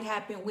why it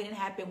happened, when it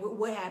happened,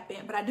 what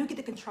happened, but I do get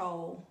to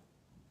control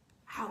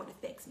how it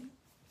affects me.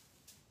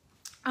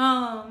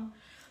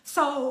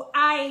 So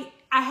I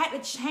had to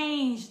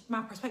change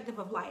my perspective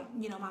of like,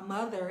 you know, my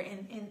mother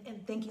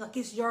and thinking like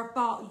it's your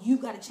fault, you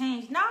got to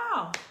change.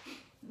 No,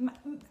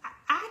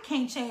 I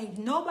can't change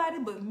nobody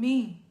but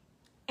me.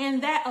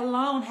 And that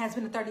alone has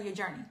been a 30-year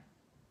journey.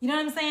 You know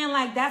what I'm saying?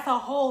 Like that's a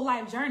whole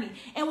life journey,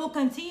 and will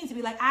continue to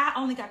be. Like I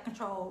only got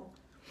control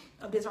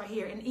of this right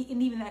here, and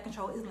even that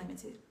control is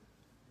limited.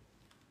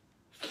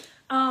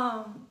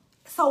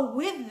 So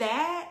with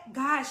that,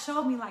 God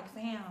showed me like,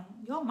 fam,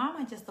 your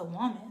mama just a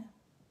woman.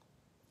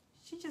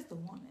 She's just a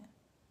woman.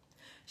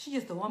 She's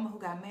just a woman who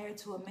got married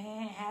to a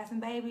man, had some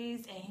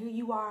babies, and here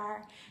you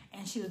are,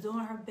 and she was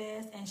doing her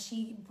best, and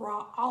she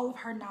brought all of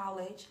her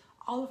knowledge,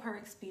 all of her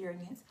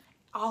experience,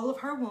 all of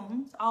her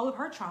wounds, all of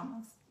her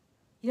traumas.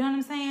 You know what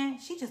I'm saying?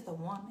 She's just a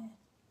woman.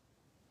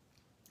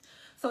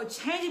 So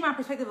changing my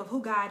perspective of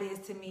who God is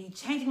to me,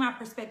 changing my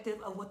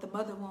perspective of what the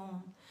mother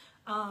womb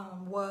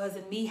was,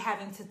 and me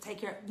having to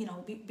take care, you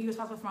know, be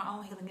responsible for my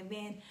own healing, and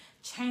then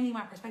changing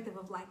my perspective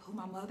of like who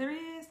my mother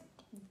is,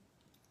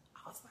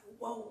 I was like,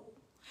 whoa.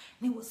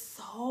 And it was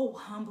so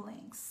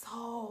humbling,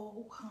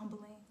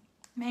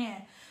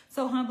 man,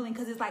 so humbling,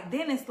 because it's like,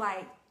 then it's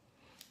like,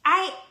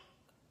 I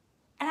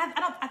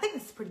think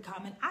this is pretty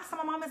common. I saw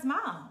my mom as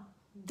mom.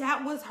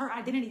 That was her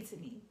identity to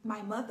me,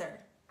 my mother.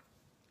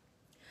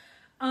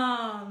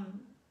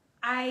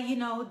 I, you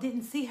know,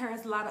 didn't see her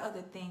as a lot of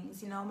other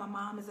things. You know, my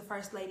mom is the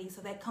first lady,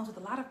 so that comes with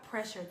a lot of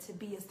pressure to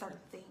be a certain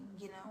thing,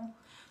 you know.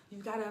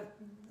 You gotta,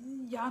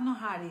 y'all know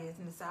how it is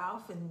in the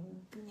South,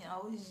 and, you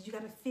know, you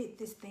gotta fit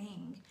this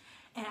thing.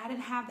 And I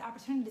didn't have the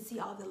opportunity to see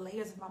all the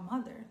layers of my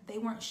mother. They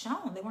weren't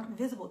shown, they weren't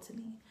visible to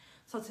me.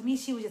 So to me,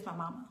 she was just my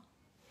mama.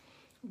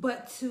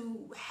 But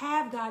to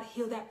have God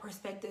heal that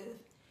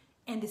perspective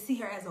and to see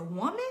her as a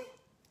woman,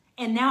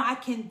 and now I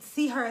can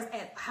see her as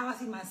how I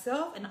see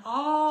myself and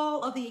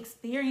all of the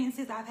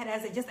experiences I've had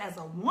just as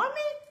a woman.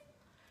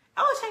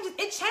 Oh,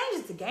 it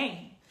changes the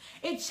game.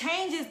 It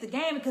changes the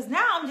game, because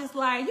now I'm just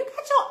like, you got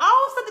your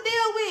own stuff to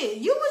deal with.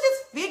 You was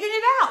just figuring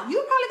it out.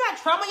 You probably got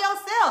trauma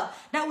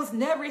yourself that was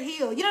never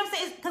healed. You know what I'm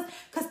saying?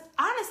 Because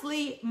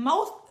honestly,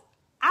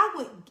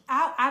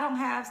 I don't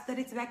have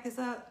studies to back this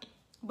up,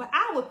 but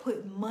I would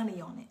put money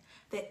on it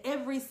that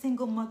every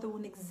single mother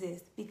would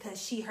exist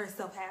because she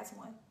herself has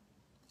one.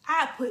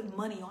 I put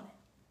money on it.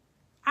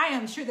 I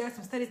am sure there's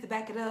some studies to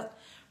back it up,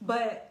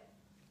 but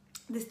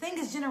this thing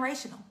is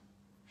generational,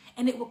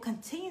 and it will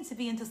continue to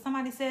be until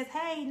somebody says,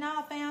 hey,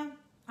 nah, fam,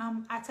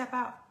 I tap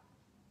out.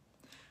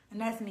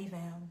 And that's me,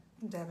 fam.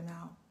 I'm tapping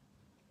out.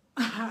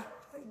 I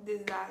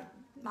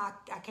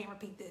can't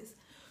repeat this.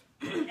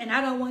 And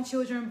I don't want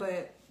children,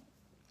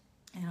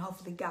 and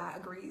hopefully God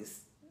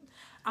agrees.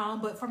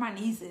 But for my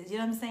nieces, you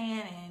know what I'm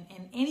saying?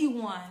 And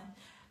anyone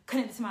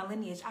connected to my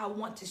lineage, I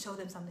want to show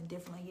them something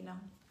differently, you know?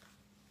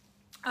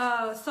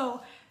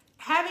 So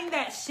having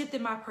that shift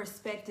in my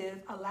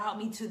perspective allowed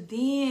me to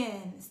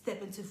then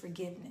step into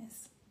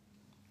forgiveness.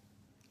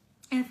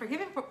 And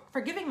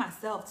forgiving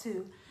myself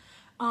too.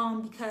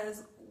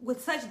 Because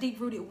with such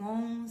deep-rooted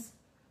wounds,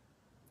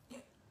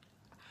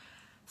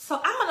 so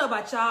I don't know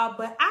about y'all,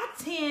 but I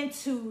tend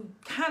to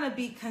kind of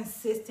be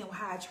consistent with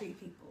how I treat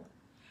people.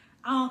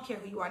 I don't care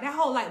who you are. That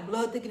whole like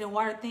blood thicker than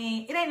water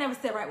thing, it ain't never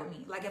set right with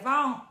me. Like if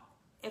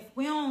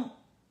we don't,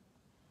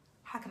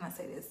 how can I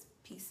say this,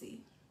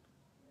 PC?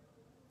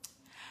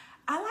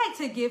 I like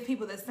to give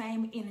people the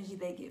same energy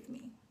they give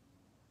me.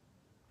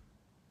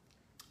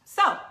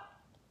 So,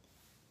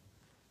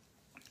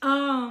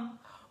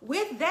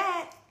 with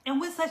that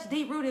and with such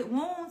deep-rooted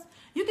wounds,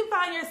 you can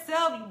find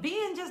yourself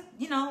being just,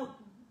 you know,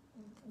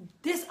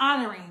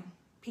 dishonoring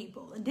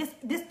people and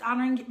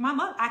dishonoring my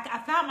mother.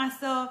 I found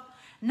myself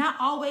not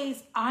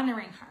always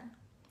honoring her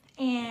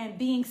and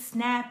being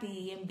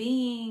snappy and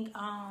being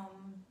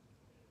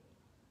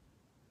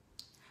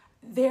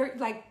very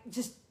like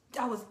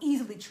I was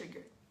easily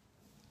triggered.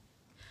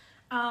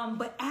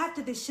 But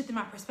after this shift in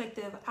my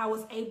perspective, I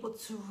was able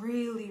to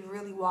really,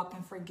 really walk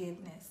in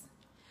forgiveness.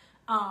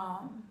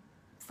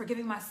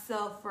 Forgiving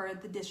myself for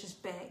the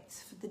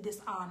disrespect, for the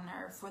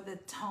dishonor, for the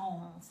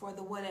tone, for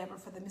the whatever,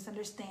 for the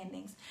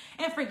misunderstandings.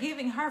 And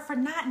forgiving her for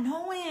not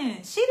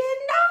knowing. She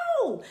didn't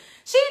know.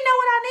 She didn't know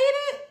what I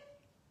needed.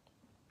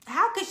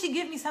 How could she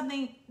give me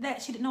something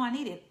that she didn't know I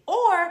needed?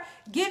 Or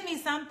give me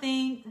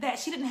something that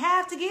she didn't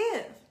have to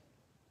give?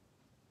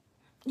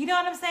 You know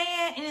what I'm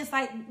saying? And it's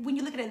like, when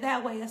you look at it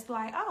that way, it's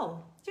like,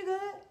 oh, you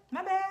good?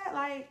 My bad.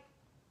 Like,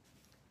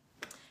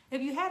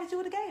 if you had it, you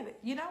would have gave it,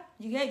 you know?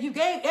 You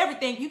gave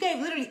everything. You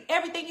gave literally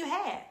everything you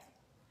had.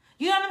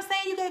 You know what I'm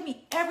saying? You gave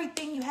me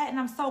everything you had, and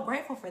I'm so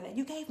grateful for that.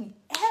 You gave me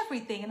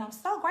everything, and I'm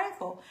so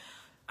grateful.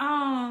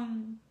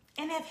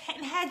 And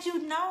had you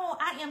known,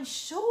 I am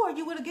sure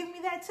you would have given me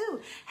that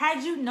too.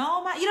 Had you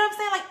known you know what I'm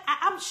saying? Like,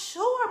 I'm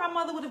sure my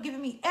mother would have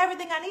given me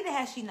everything I needed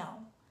had she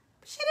known.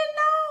 But she didn't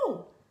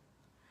know.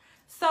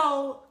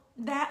 So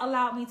that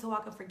allowed me to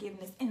walk in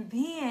forgiveness. And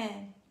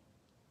then,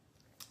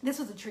 this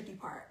was the tricky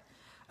part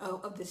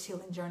of this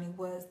healing journey,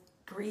 was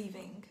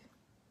grieving.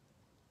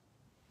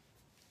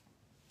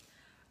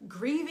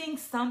 Grieving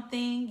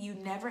something you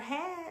never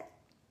had,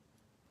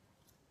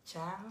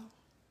 child.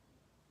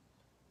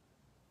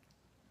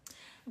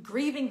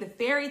 Grieving the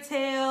fairy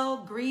tale,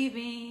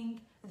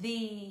 grieving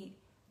the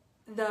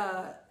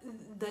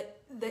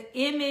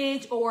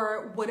image,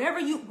 or whatever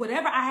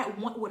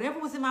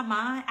was in my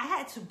mind. I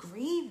had to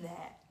grieve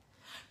that.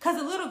 Because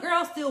the little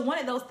girl still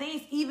wanted those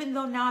things, even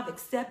though now I've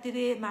accepted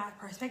it. My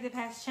perspective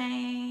has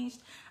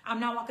changed. I'm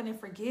now walking in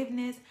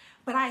forgiveness.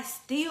 But I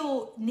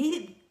still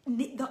needed,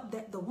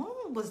 the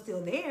wound was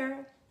still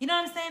there. You know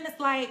what I'm saying? It's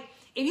like,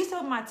 if you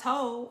stub my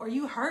toe, or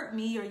you hurt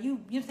me, or you know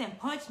what I'm saying,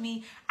 punch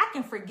me, I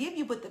can forgive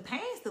you, but the pain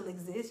still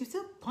exists. You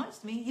still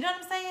punched me. You know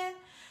what I'm saying?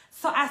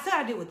 So I still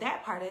got to deal with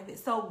that part of it.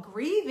 So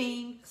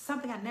grieving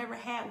something I never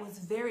had was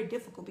very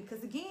difficult,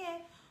 because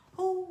again,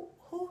 who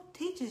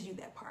teaches you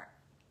that part?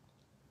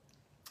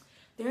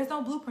 There's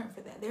no blueprint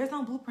for that. There's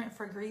no blueprint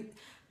for grief.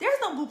 There's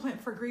no blueprint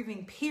for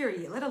grieving,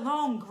 period. Let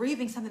alone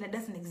grieving something that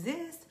doesn't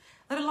exist.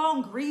 Let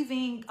alone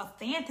grieving a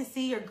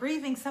fantasy, or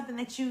grieving something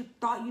that you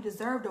thought you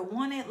deserved or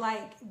wanted.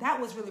 Like,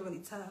 that was really, really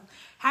tough.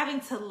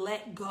 Having to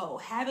let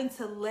go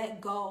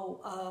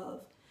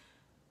of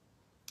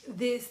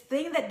this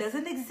thing that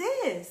doesn't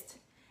exist,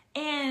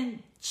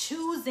 and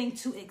choosing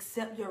to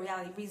accept your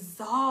reality,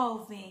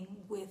 resolving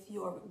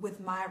with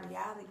my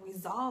reality,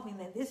 resolving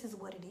that this is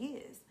what it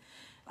is.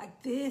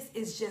 Like, this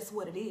is just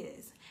what it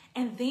is.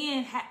 And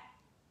then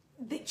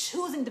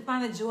choosing to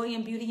find the joy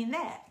and beauty in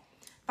that.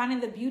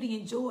 Finding the beauty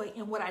and joy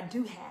in what I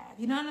do have.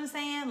 You know what I'm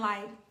saying?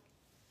 Like,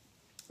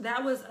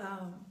 that was,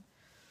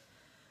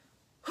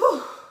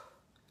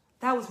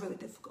 that was really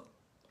difficult.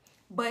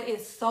 But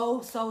it's so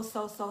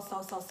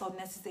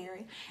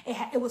necessary.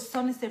 It was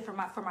so necessary for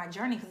my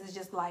journey, because it's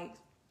just like,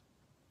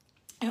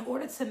 in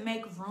order to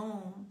make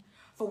room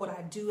for what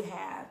I do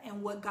have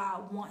and what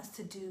God wants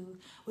to do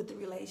with the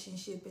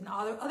relationship and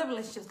all the other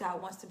relationships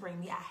God wants to bring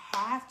me, I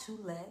have to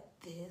let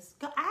this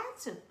go. I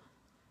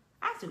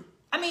have to.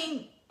 I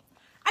mean,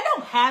 I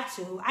don't have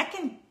to. I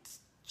can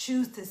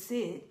choose to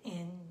sit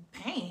in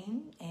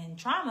pain and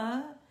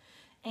trauma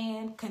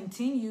and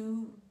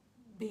continue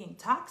being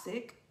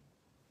toxic.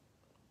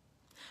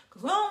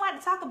 Because we don't like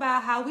to talk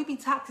about how we be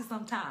toxic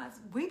sometimes.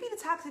 We be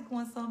the toxic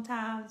ones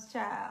sometimes,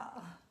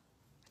 child.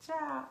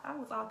 I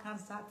was all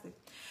kinds of toxic.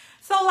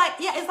 So, like,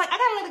 yeah, it's like, I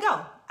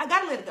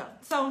gotta let it go.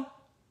 So,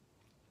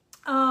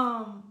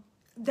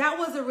 that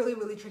was a really,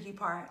 really tricky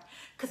part.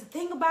 Because the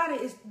thing about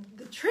it is,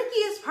 the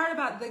trickiest part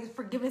about the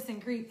forgiveness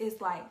and grief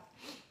is like,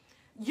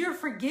 you're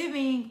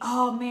forgiving.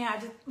 Oh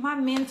man, my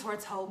mentor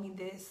told me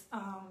this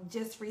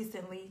just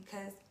recently,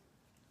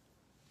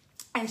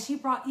 and she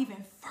brought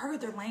even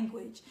further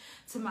language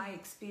to my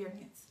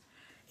experience.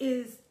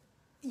 Is,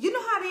 you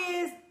know how it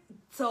is?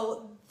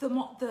 So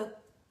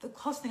the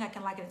closest thing I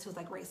can liken it to is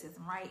like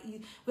racism, right?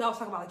 We always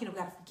talk about, like, we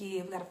gotta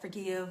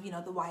forgive,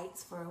 the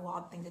whites for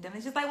all the things they've done.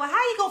 It's just like, well, how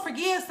you gonna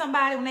forgive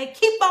somebody when they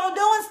keep on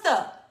doing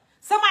stuff?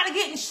 Somebody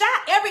getting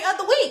shot every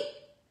other week.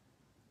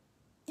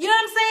 You know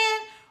what I'm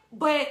saying?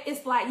 But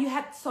it's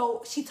like,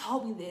 so she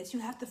told me this, you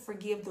have to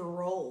forgive the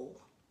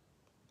role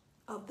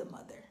of the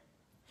mother.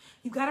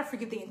 You gotta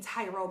forgive the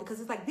entire role, because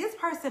it's like, this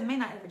person may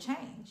not ever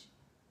change.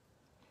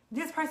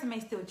 This person may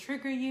still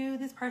trigger you.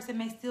 This person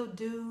may still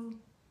do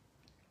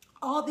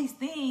all these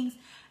things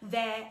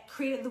that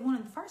created the one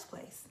in the first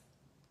place.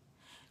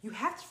 You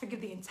have to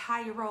forgive the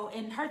entire role.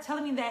 And her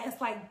telling me that, it's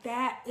like,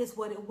 that is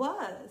what it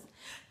was.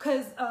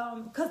 Because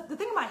the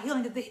thing about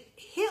healing is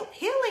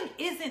healing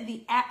isn't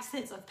the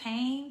absence of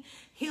pain.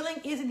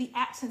 Healing isn't the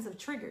absence of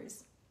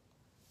triggers.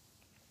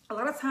 A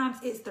lot of times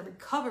it's the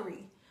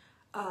recovery.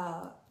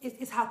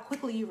 It's how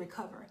quickly you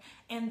recover,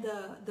 and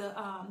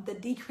the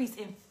decrease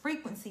in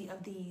frequency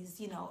of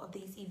these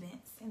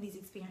events and these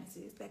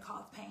experiences that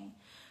cause pain.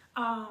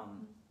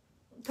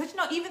 Because,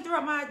 even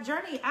throughout my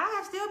journey, I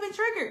have still been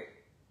triggered.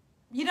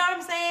 You know what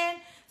I'm saying?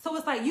 So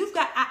it's like, you've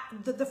got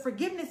the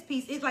forgiveness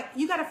piece. It's like,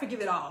 you got to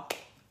forgive it all.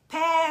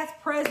 Past,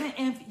 present,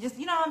 and just,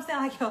 you know what I'm saying?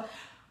 Like,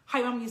 how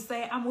your mama used to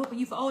say, I'm whooping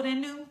you for old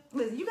and new.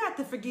 Listen, you got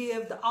to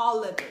forgive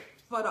all of it.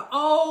 For the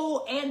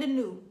old and the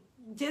new.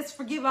 Just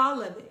forgive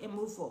all of it and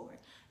move forward.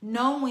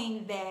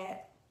 Knowing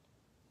that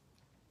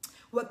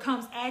what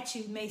comes at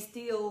you may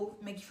still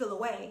make you feel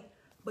away,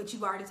 but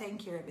you've already taken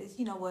care of it.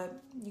 You know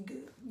what? You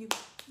good. You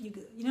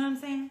good. You know what I'm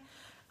saying?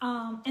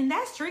 And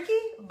that's tricky,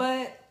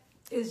 but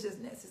it's just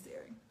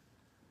necessary.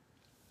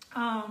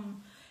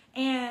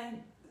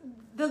 And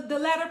the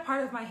latter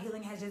part of my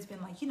healing has just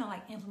been like,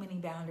 like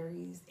implementing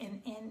boundaries.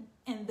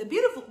 And the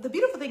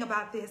beautiful thing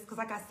about this, because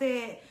like I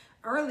said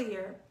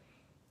earlier,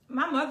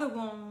 my mother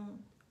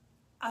wound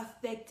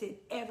affected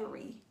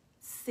every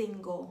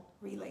single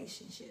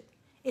relationship.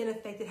 It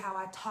affected how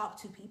I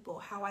talked to people,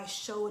 how I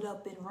showed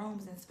up in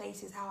rooms and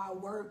spaces, how I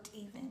worked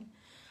even,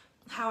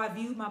 how I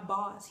viewed my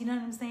boss. You know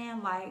what I'm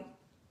saying? Like,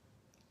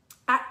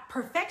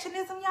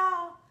 perfectionism,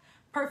 y'all.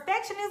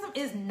 Perfectionism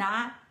is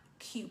not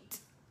cute.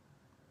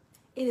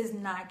 It is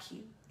not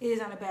cute. It is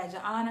not a badge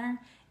of honor.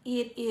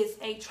 It is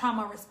a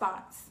trauma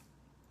response.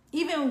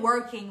 Even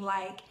working,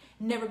 like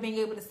never being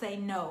able to say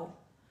no.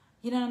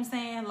 You know what I'm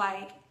saying?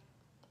 Like,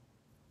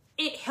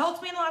 it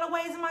helped me in a lot of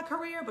ways in my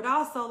career, but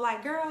also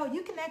like, girl,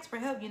 you can ask for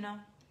help, you know.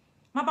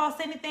 My boss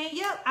said anything,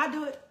 yep, I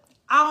do it.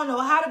 I don't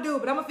know how to do it,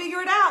 but I'm gonna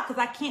figure it out because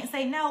I can't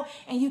say no,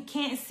 and you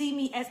can't see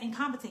me as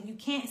incompetent. You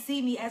can't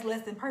see me as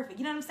less than perfect.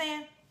 You know what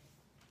I'm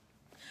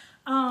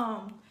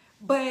saying?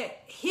 But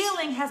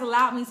healing has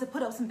allowed me to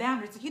put up some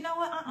boundaries. You know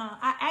what?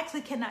 I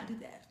actually cannot do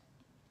that.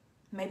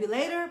 Maybe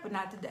later, but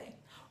not today.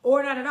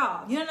 Or not at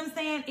all. You know what I'm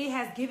saying?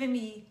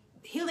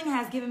 Healing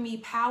has given me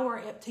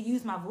power to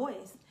use my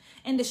voice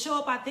and to show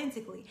up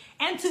authentically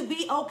and to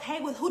be okay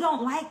with who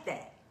don't like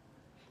that.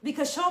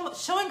 Because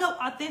showing up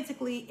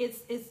authentically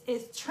is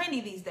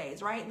trendy these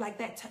days, right? Like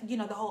that, you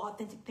know, the whole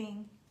authentic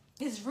thing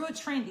is real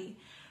trendy.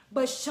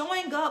 But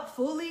showing up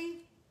fully,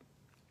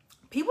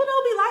 people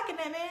don't be liking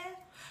that, man.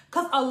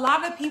 Because a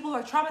lot of people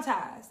are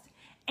traumatized.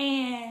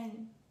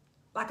 And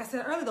like I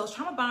said earlier, those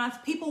trauma bonds,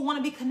 people want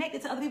to be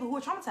connected to other people who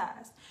are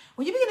traumatized.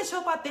 When you begin to show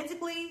up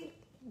authentically,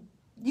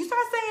 you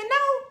start saying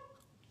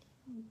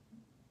no.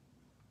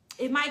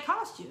 It might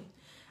cost you.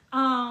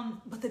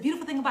 But the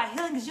beautiful thing about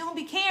healing is you don't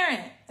be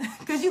caring.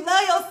 Because you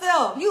love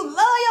yourself. You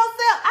love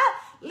yourself.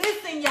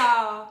 Listen,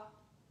 y'all.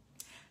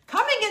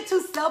 Coming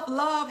into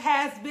self-love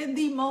has been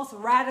the most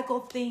radical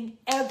thing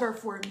ever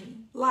for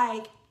me.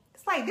 Like,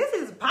 it's like, this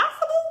is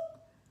possible?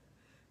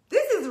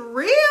 This is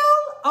real?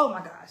 Oh my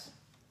gosh.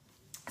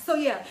 So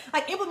yeah,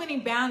 like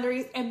implementing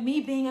boundaries and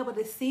me being able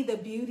to see the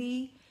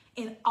beauty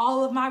in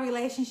all of my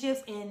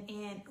relationships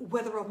and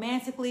whether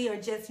romantically or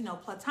just, you know,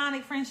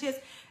 platonic friendships,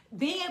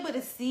 being able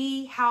to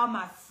see how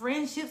my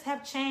friendships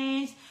have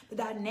changed, the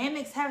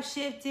dynamics have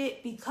shifted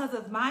because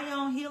of my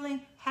own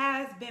healing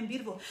has been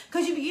beautiful.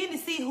 Because you begin to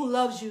see who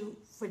loves you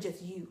for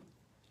just you.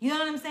 You know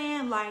what I'm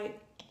saying? Like,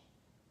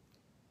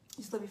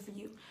 just love you for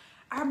you.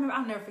 I remember,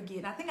 I'll never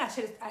forget. I think I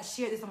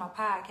shared this on my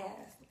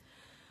podcast.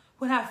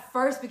 When I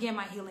first began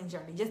my healing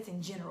journey, just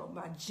in general,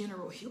 my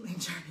general healing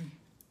journey,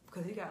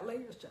 because it got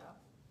layers, child.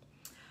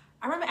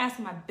 I remember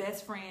asking my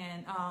best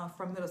friend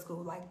from middle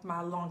school, like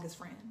my longest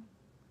friend.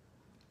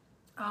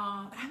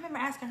 I remember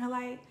asking her,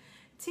 like,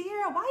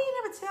 Tiara, why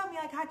you never tell me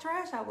like how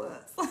trash I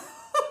was?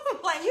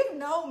 Like, you've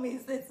known me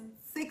since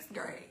 6th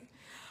grade.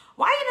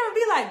 Why you never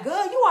be like,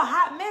 girl, you a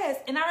hot mess?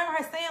 And I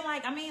remember her saying,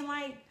 like, I mean,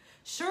 like,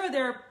 sure,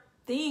 there are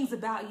things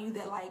about you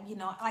that, like, you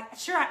know, like,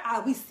 sure,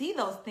 we see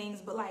those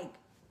things, but, like,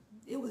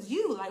 it was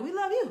you. Like, we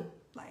love you.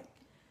 Like,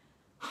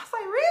 I was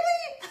like,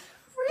 really?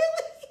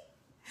 Really?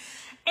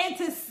 And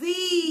to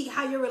see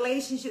how your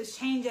relationships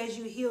change as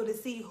you heal, to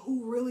see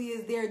who really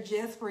is there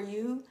just for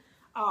you,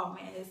 oh,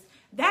 man,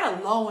 that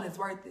alone is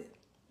worth it.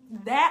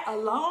 That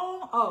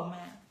alone, oh,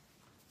 man.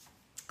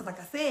 Like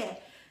I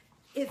said,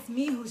 it's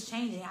me who's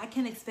changing. I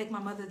can't expect my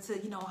mother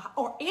to, you know,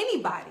 or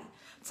anybody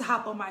to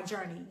hop on my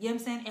journey, you know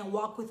what I'm saying, and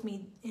walk with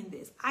me in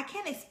this. I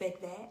can't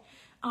expect that.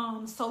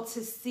 So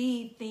to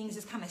see things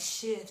just kind of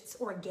shift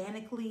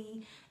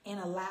organically and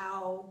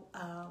allow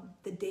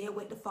the dead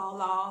weight to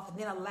fall off and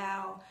then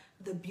allow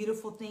the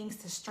beautiful things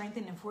to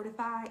strengthen and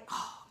fortify,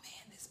 oh,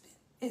 man,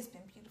 it's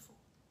been beautiful.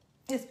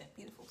 It's been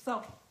beautiful.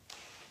 So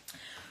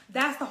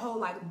that's the whole,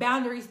 like,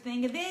 boundaries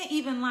thing. And then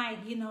even, like,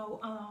 you know,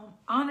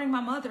 honoring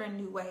my mother in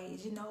new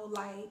ways, you know,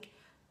 like,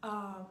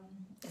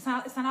 it's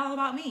not all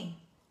about me.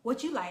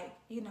 What you like,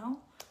 you know.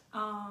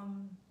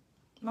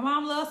 My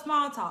mom loves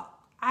small talk.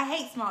 I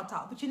hate small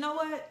talk. But you know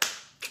what?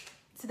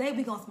 Today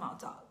we gonna small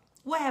talk.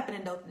 What happened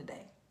in Dothan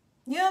today?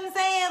 You know what I'm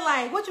saying?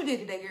 Like, what you did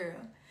today, girl?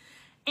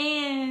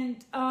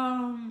 And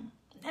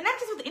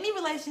that's just with any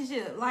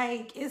relationship.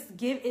 Like,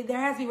 there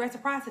has to be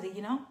reciprocity,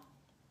 you know.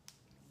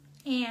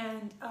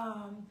 And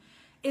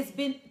it's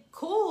been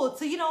cool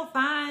to, you know,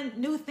 find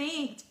new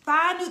things,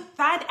 find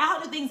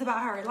out new things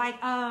about her.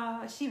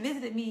 Like, she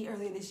visited me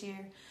earlier this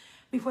year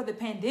before the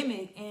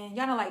pandemic, and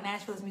y'all know, like,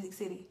 Nashville is Music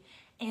City,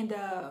 and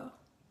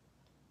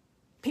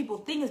people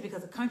think it's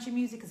because of country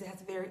music, because it has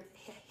a very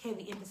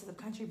heavy emphasis of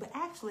country, but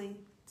actually,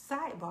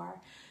 sidebar,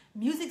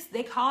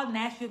 they call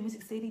Nashville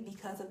Music City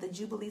because of the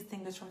Jubilee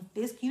singers from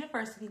Fisk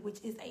University, which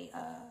is a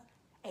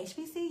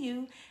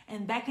HBCU,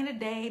 and back in the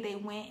day, they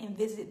went and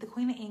visited the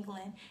Queen of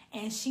England,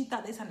 and she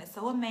thought they sounded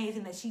so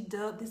amazing that she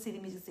dubbed the city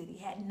Music City.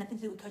 It had nothing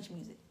to do with country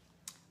music.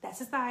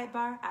 That's a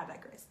sidebar. I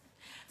digress.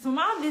 So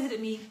my mom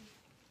visited me,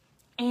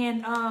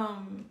 and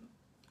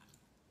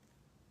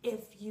if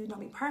you know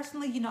me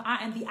personally, you know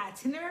I am the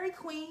itinerary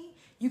queen.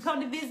 You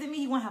come to visit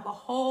me, you're going to have a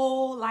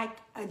whole, like,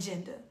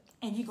 agenda,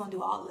 and you're going to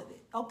do all of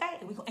it, okay?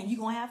 And you're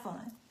going to have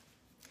fun.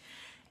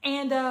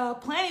 And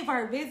planning for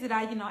her visit,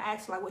 I, you know,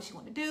 asked her, like, what she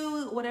wanted to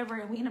do, whatever,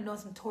 and we ended up doing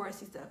some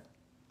touristy stuff.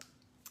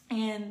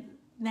 And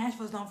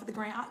Nashville's known for the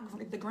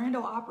Grand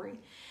Ole Opry.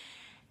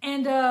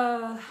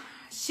 And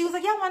she was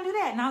like, yeah, I want to do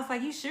that. And I was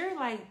like, you sure?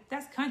 Like,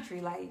 that's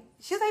country. Like,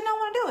 she was like, no, I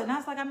want to do it. And I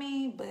was like, I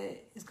mean,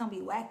 but it's going to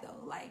be whack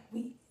though. Like,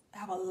 we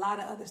have a lot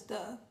of other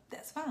stuff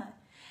that's fun.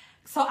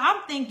 So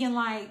I'm thinking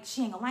like,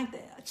 she ain't gonna like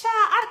that. Child,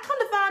 I come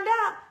to find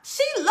out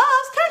she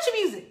loves country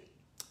music.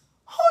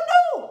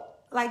 Who knew?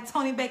 Like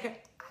Tony Baker,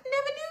 I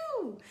never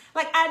knew.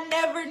 Like, I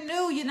never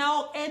knew, you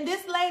know. And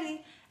this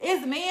lady,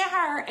 it's me and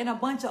her and a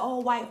bunch of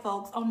old white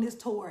folks on this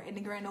tour in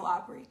the Grand Ole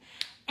Opry.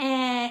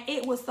 And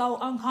it was so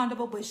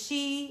uncomfortable, but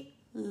she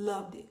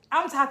loved it.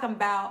 I'm talking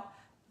about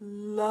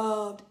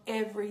loved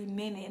every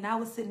minute. And I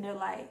was sitting there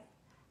like,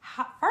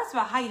 first of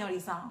all, how you know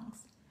these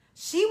songs?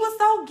 She was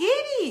so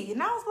giddy.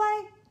 And I was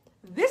like,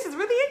 this is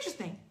really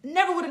interesting.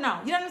 Never would have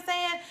known. You know what I'm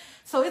saying?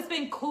 So it's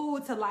been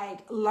cool to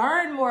like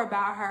learn more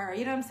about her.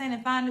 You know what I'm saying?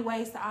 And find new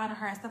ways to honor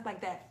her and stuff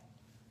like that.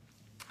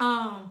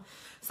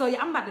 So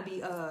yeah, I'm about to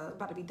be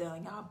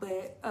done, y'all.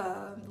 But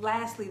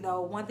lastly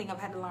though, one thing I've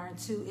had to learn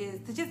too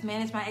is to just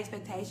manage my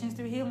expectations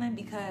through healing,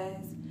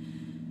 because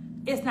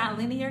it's not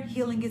linear.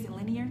 Healing isn't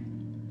linear.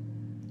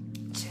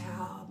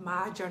 Child,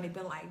 my journey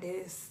been like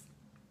this.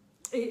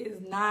 It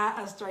is not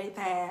a straight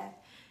path.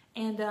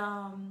 And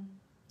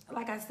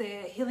like I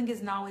said, healing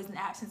isn't always an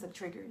absence of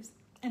triggers.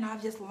 And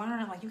I've just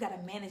learned, like, you got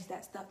to manage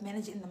that stuff.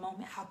 Manage it in the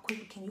moment. How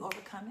quickly can you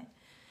overcome it?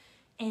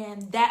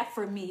 And that,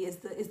 for me, is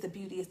the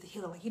beauty, is the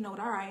healing. Like, you know what,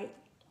 all right.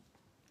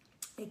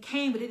 It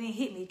came, but it didn't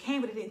hit me. It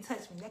came, but it didn't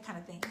touch me. That kind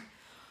of thing.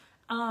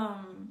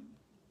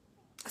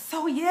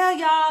 So, yeah,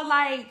 y'all,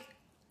 like,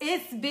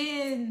 it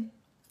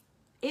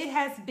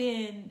has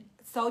been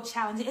so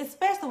challenging,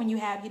 especially when you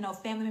have, you know,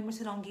 family members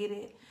who don't get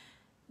it.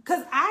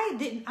 Because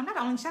I'm not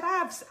the only child.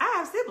 I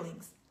have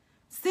siblings.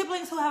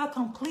 Siblings who have a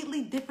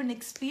completely different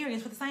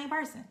experience with the same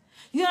person.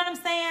 You know what I'm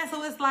saying?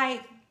 So it's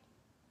like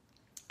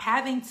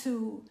having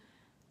to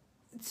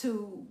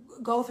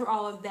go through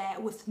all of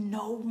that with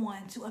no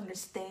one to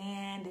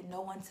understand and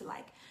no one to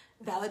like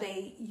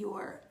validate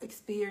your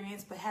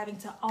experience, but having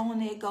to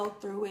own it, go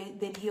through it,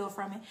 then heal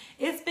from it.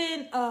 It's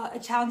been a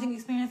challenging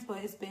experience, but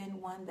it's been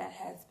one that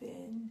has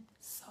been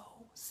so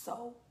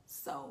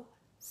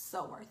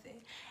worth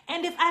it.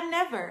 And if I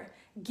never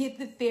get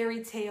the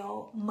fairy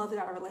tale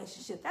mother-daughter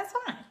relationship, that's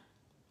fine,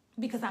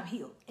 because I'm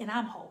healed and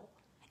I'm whole.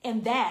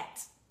 And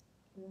that's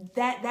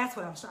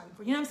what I'm striving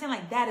for. You know what I'm saying?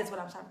 Like, that is what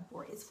I'm striving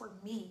for. It's for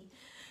me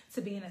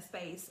to be in a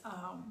space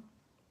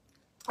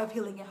of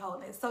healing and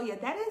wholeness. So yeah,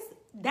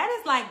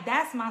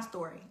 that's my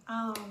story.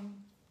 And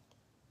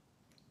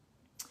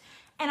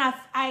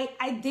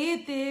I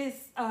did this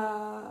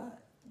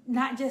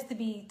not just to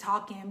be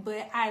talking,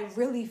 but I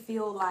really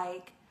feel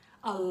like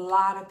a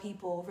lot of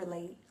people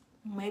relate.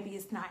 Maybe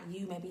it's not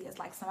you, maybe it's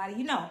like somebody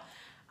you know,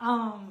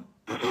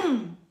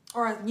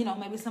 or you know,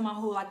 maybe someone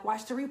who like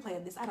watched the replay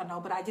of this. I don't know,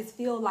 but I just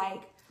feel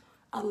like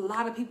a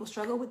lot of people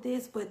struggle with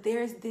this. But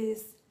there's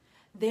this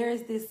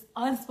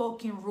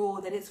unspoken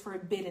rule that it's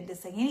forbidden to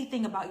say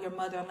anything about your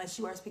mother unless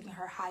you are speaking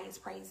her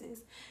highest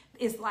praises.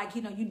 It's like,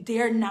 you know, you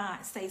dare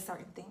not say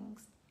certain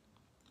things.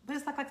 But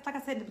it's like I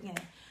said in the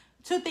beginning,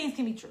 two things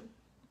can be true.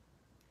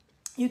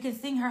 You can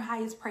sing her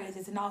highest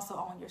praises and also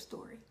own your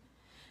story.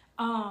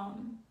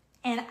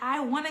 And I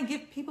want to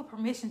give people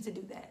permission to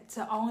do that,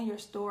 to own your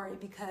story,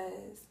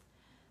 because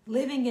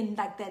living in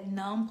like that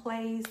numb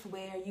place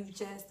where you've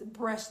just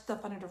brushed stuff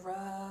under the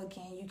rug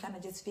and you kind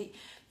of just you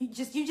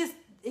just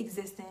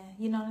existing,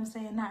 you know what I'm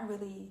saying? Not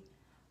really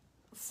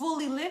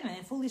fully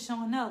living, fully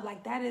showing up.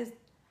 Like, that is,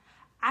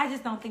 I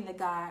just don't think that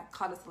God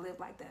called us to live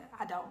like that.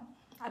 I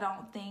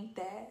don't think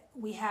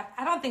we have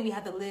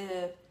to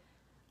live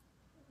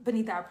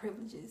beneath our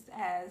privileges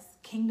as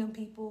kingdom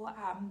people.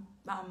 I'm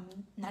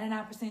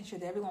 99% sure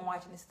that everyone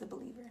watching this is a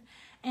believer.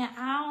 And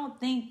I don't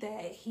think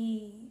that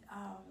he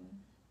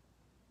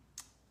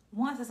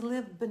wants us to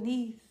live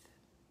beneath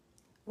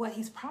what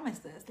he's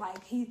promised us.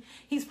 Like,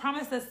 he's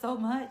promised us so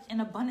much, and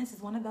abundance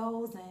is one of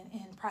those,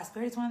 and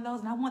prosperity is one of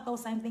those. And I want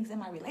those same things in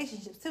my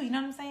relationships too. You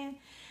know what I'm saying?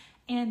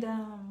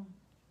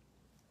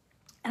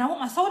 And I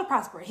want my soul to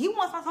prosper. He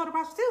wants my soul to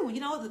prosper too.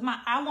 You know,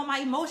 I want my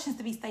emotions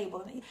to be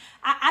stable.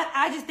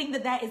 I just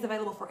think that is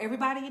available for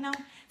everybody, you know.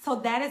 So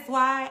that is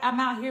why I'm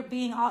out here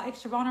being all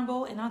extra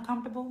vulnerable and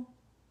uncomfortable.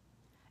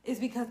 Is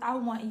because I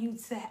want you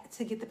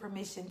to get the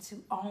permission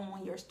to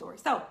own your story.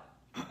 So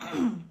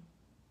I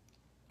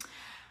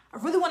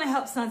really want to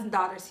help sons and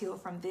daughters heal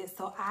from this.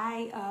 So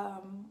I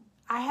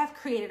have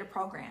created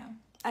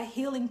a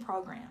healing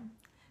program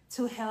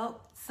to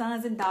help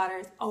sons and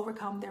daughters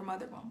overcome their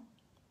mother wound.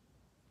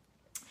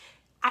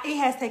 It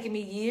has taken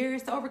me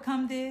years to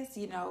overcome this,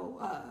 you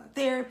know,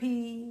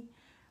 therapy,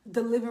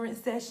 deliverance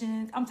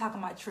sessions. I'm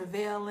talking about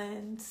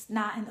travailing,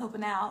 snotting up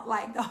and out,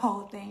 like the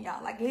whole thing,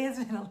 y'all. Like, it's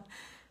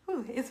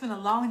been a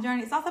long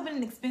journey. It's also been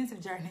an expensive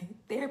journey.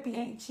 Therapy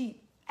ain't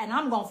cheap. And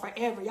I'm going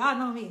forever. Y'all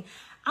know me.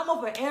 I'm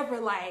going forever,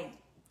 like,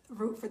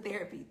 root for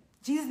therapy.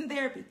 Jesus in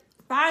therapy.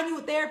 Find you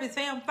a therapist,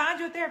 fam. Find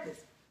you a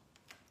therapist.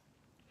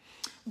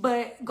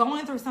 But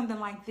going through something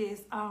like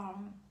this,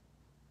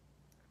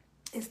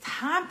 it's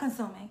time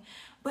consuming.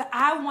 But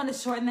I want to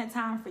shorten that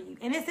time for you.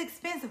 And it's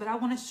expensive, but I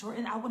want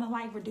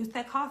to reduce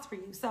that cost for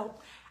you. So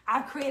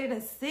I've created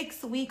a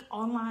 6-week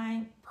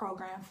online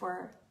program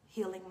for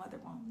healing mother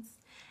wounds.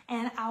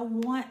 And I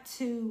want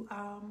to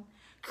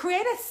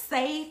create a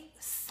safe,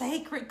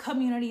 sacred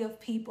community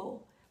of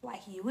people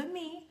like you and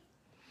me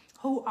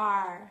who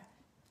are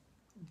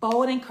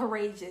bold and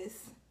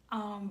courageous,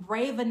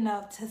 brave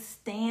enough to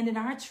stand in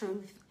our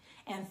truth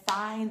and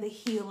find the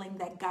healing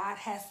that God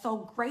has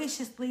so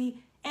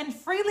graciously and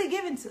freely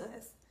given to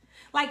us.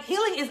 Like,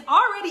 healing is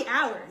already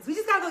ours. We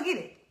just gotta go get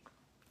it.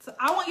 So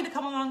I want you to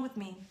come along with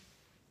me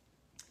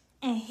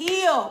and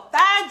heal.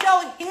 Find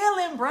your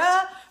healing,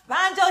 bruh.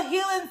 Find your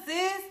healing,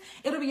 sis.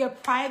 It'll be a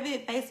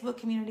private Facebook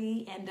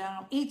community, and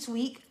each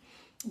week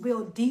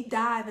we'll deep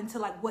dive into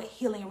like what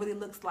healing really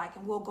looks like,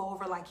 and we'll go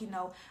over like,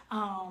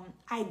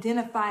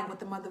 identifying what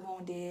the mother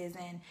wound is,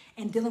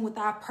 and dealing with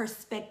our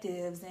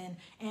perspectives,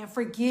 and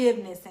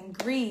forgiveness and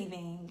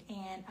grieving,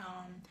 and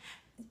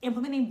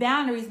implementing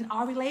boundaries in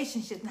our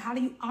relationships. And how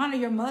do you honor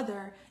your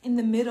mother in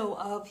the middle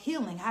of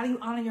healing? How do you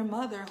honor your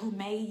mother who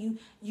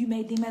you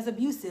may deem as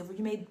abusive, or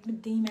you may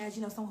deem as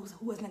someone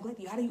who has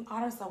neglected you? How do you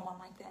honor someone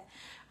like that?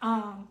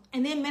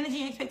 And then managing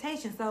your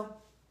expectations. So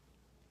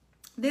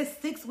this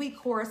 6-week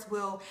course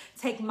will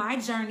take my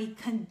journey,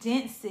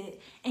 condense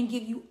it, and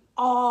give you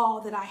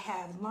all that I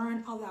have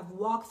learned, all that I've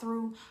walked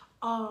through.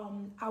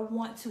 I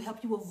want to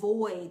help you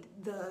avoid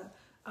the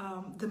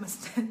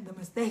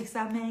mistakes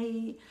I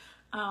made,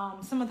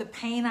 some of the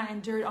pain I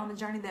endured on the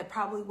journey that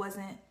probably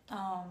wasn't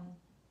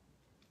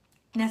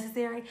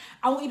necessary.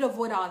 I want you to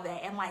avoid all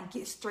that and like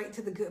get straight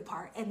to the good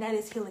part, and that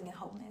is healing and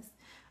wholeness.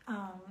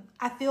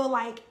 I feel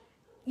like,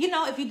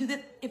 if you do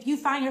that, if you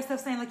find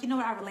yourself saying like,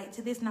 I relate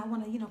to this and I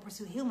want to,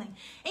 pursue healing,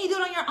 and you do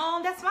it on your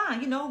own, that's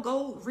fine.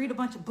 Go read a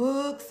bunch of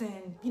books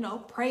and,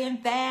 pray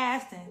and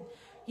fast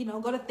and,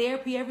 go to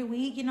therapy every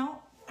week,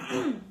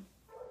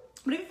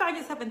 But if you find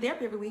yourself in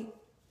therapy every week,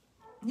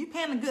 you're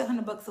paying a good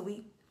 $100 a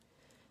week.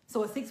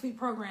 So a 6-week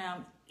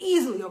program,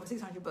 easily over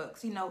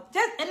 $600, and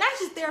that's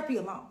just therapy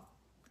alone.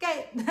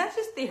 Okay, that's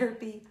just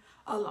therapy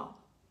alone.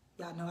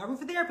 Y'all know I root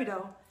for therapy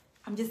though.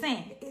 I'm just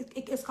saying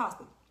it's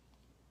costly.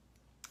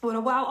 What I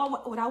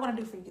want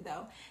to do for you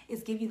though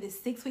is give you this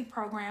 6-week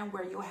program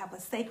where you'll have a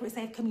sacred,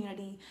 safe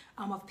community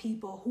of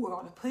people who are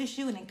going to push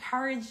you and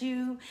encourage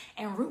you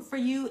and root for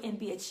you and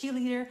be a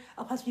cheerleader.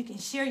 A place where you can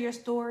share your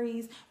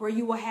stories, where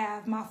you will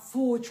have my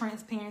full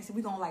transparency.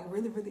 We're going to like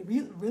really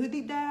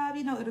deep dive.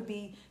 It'll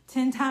be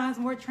 10 times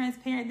more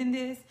transparent than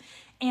this.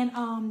 And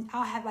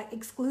I'll have like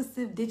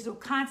exclusive digital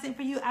content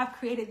for you. I've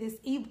created this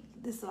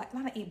is like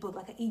not an ebook,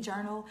 like an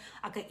e-journal,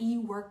 like an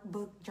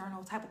e-workbook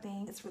journal type of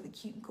thing. It's really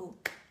cute and cool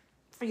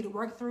for you to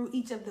work through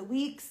each of the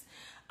weeks.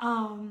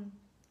 And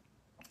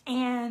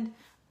yeah,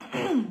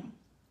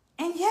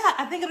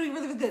 I think it'll be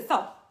really, really good.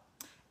 So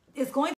it's going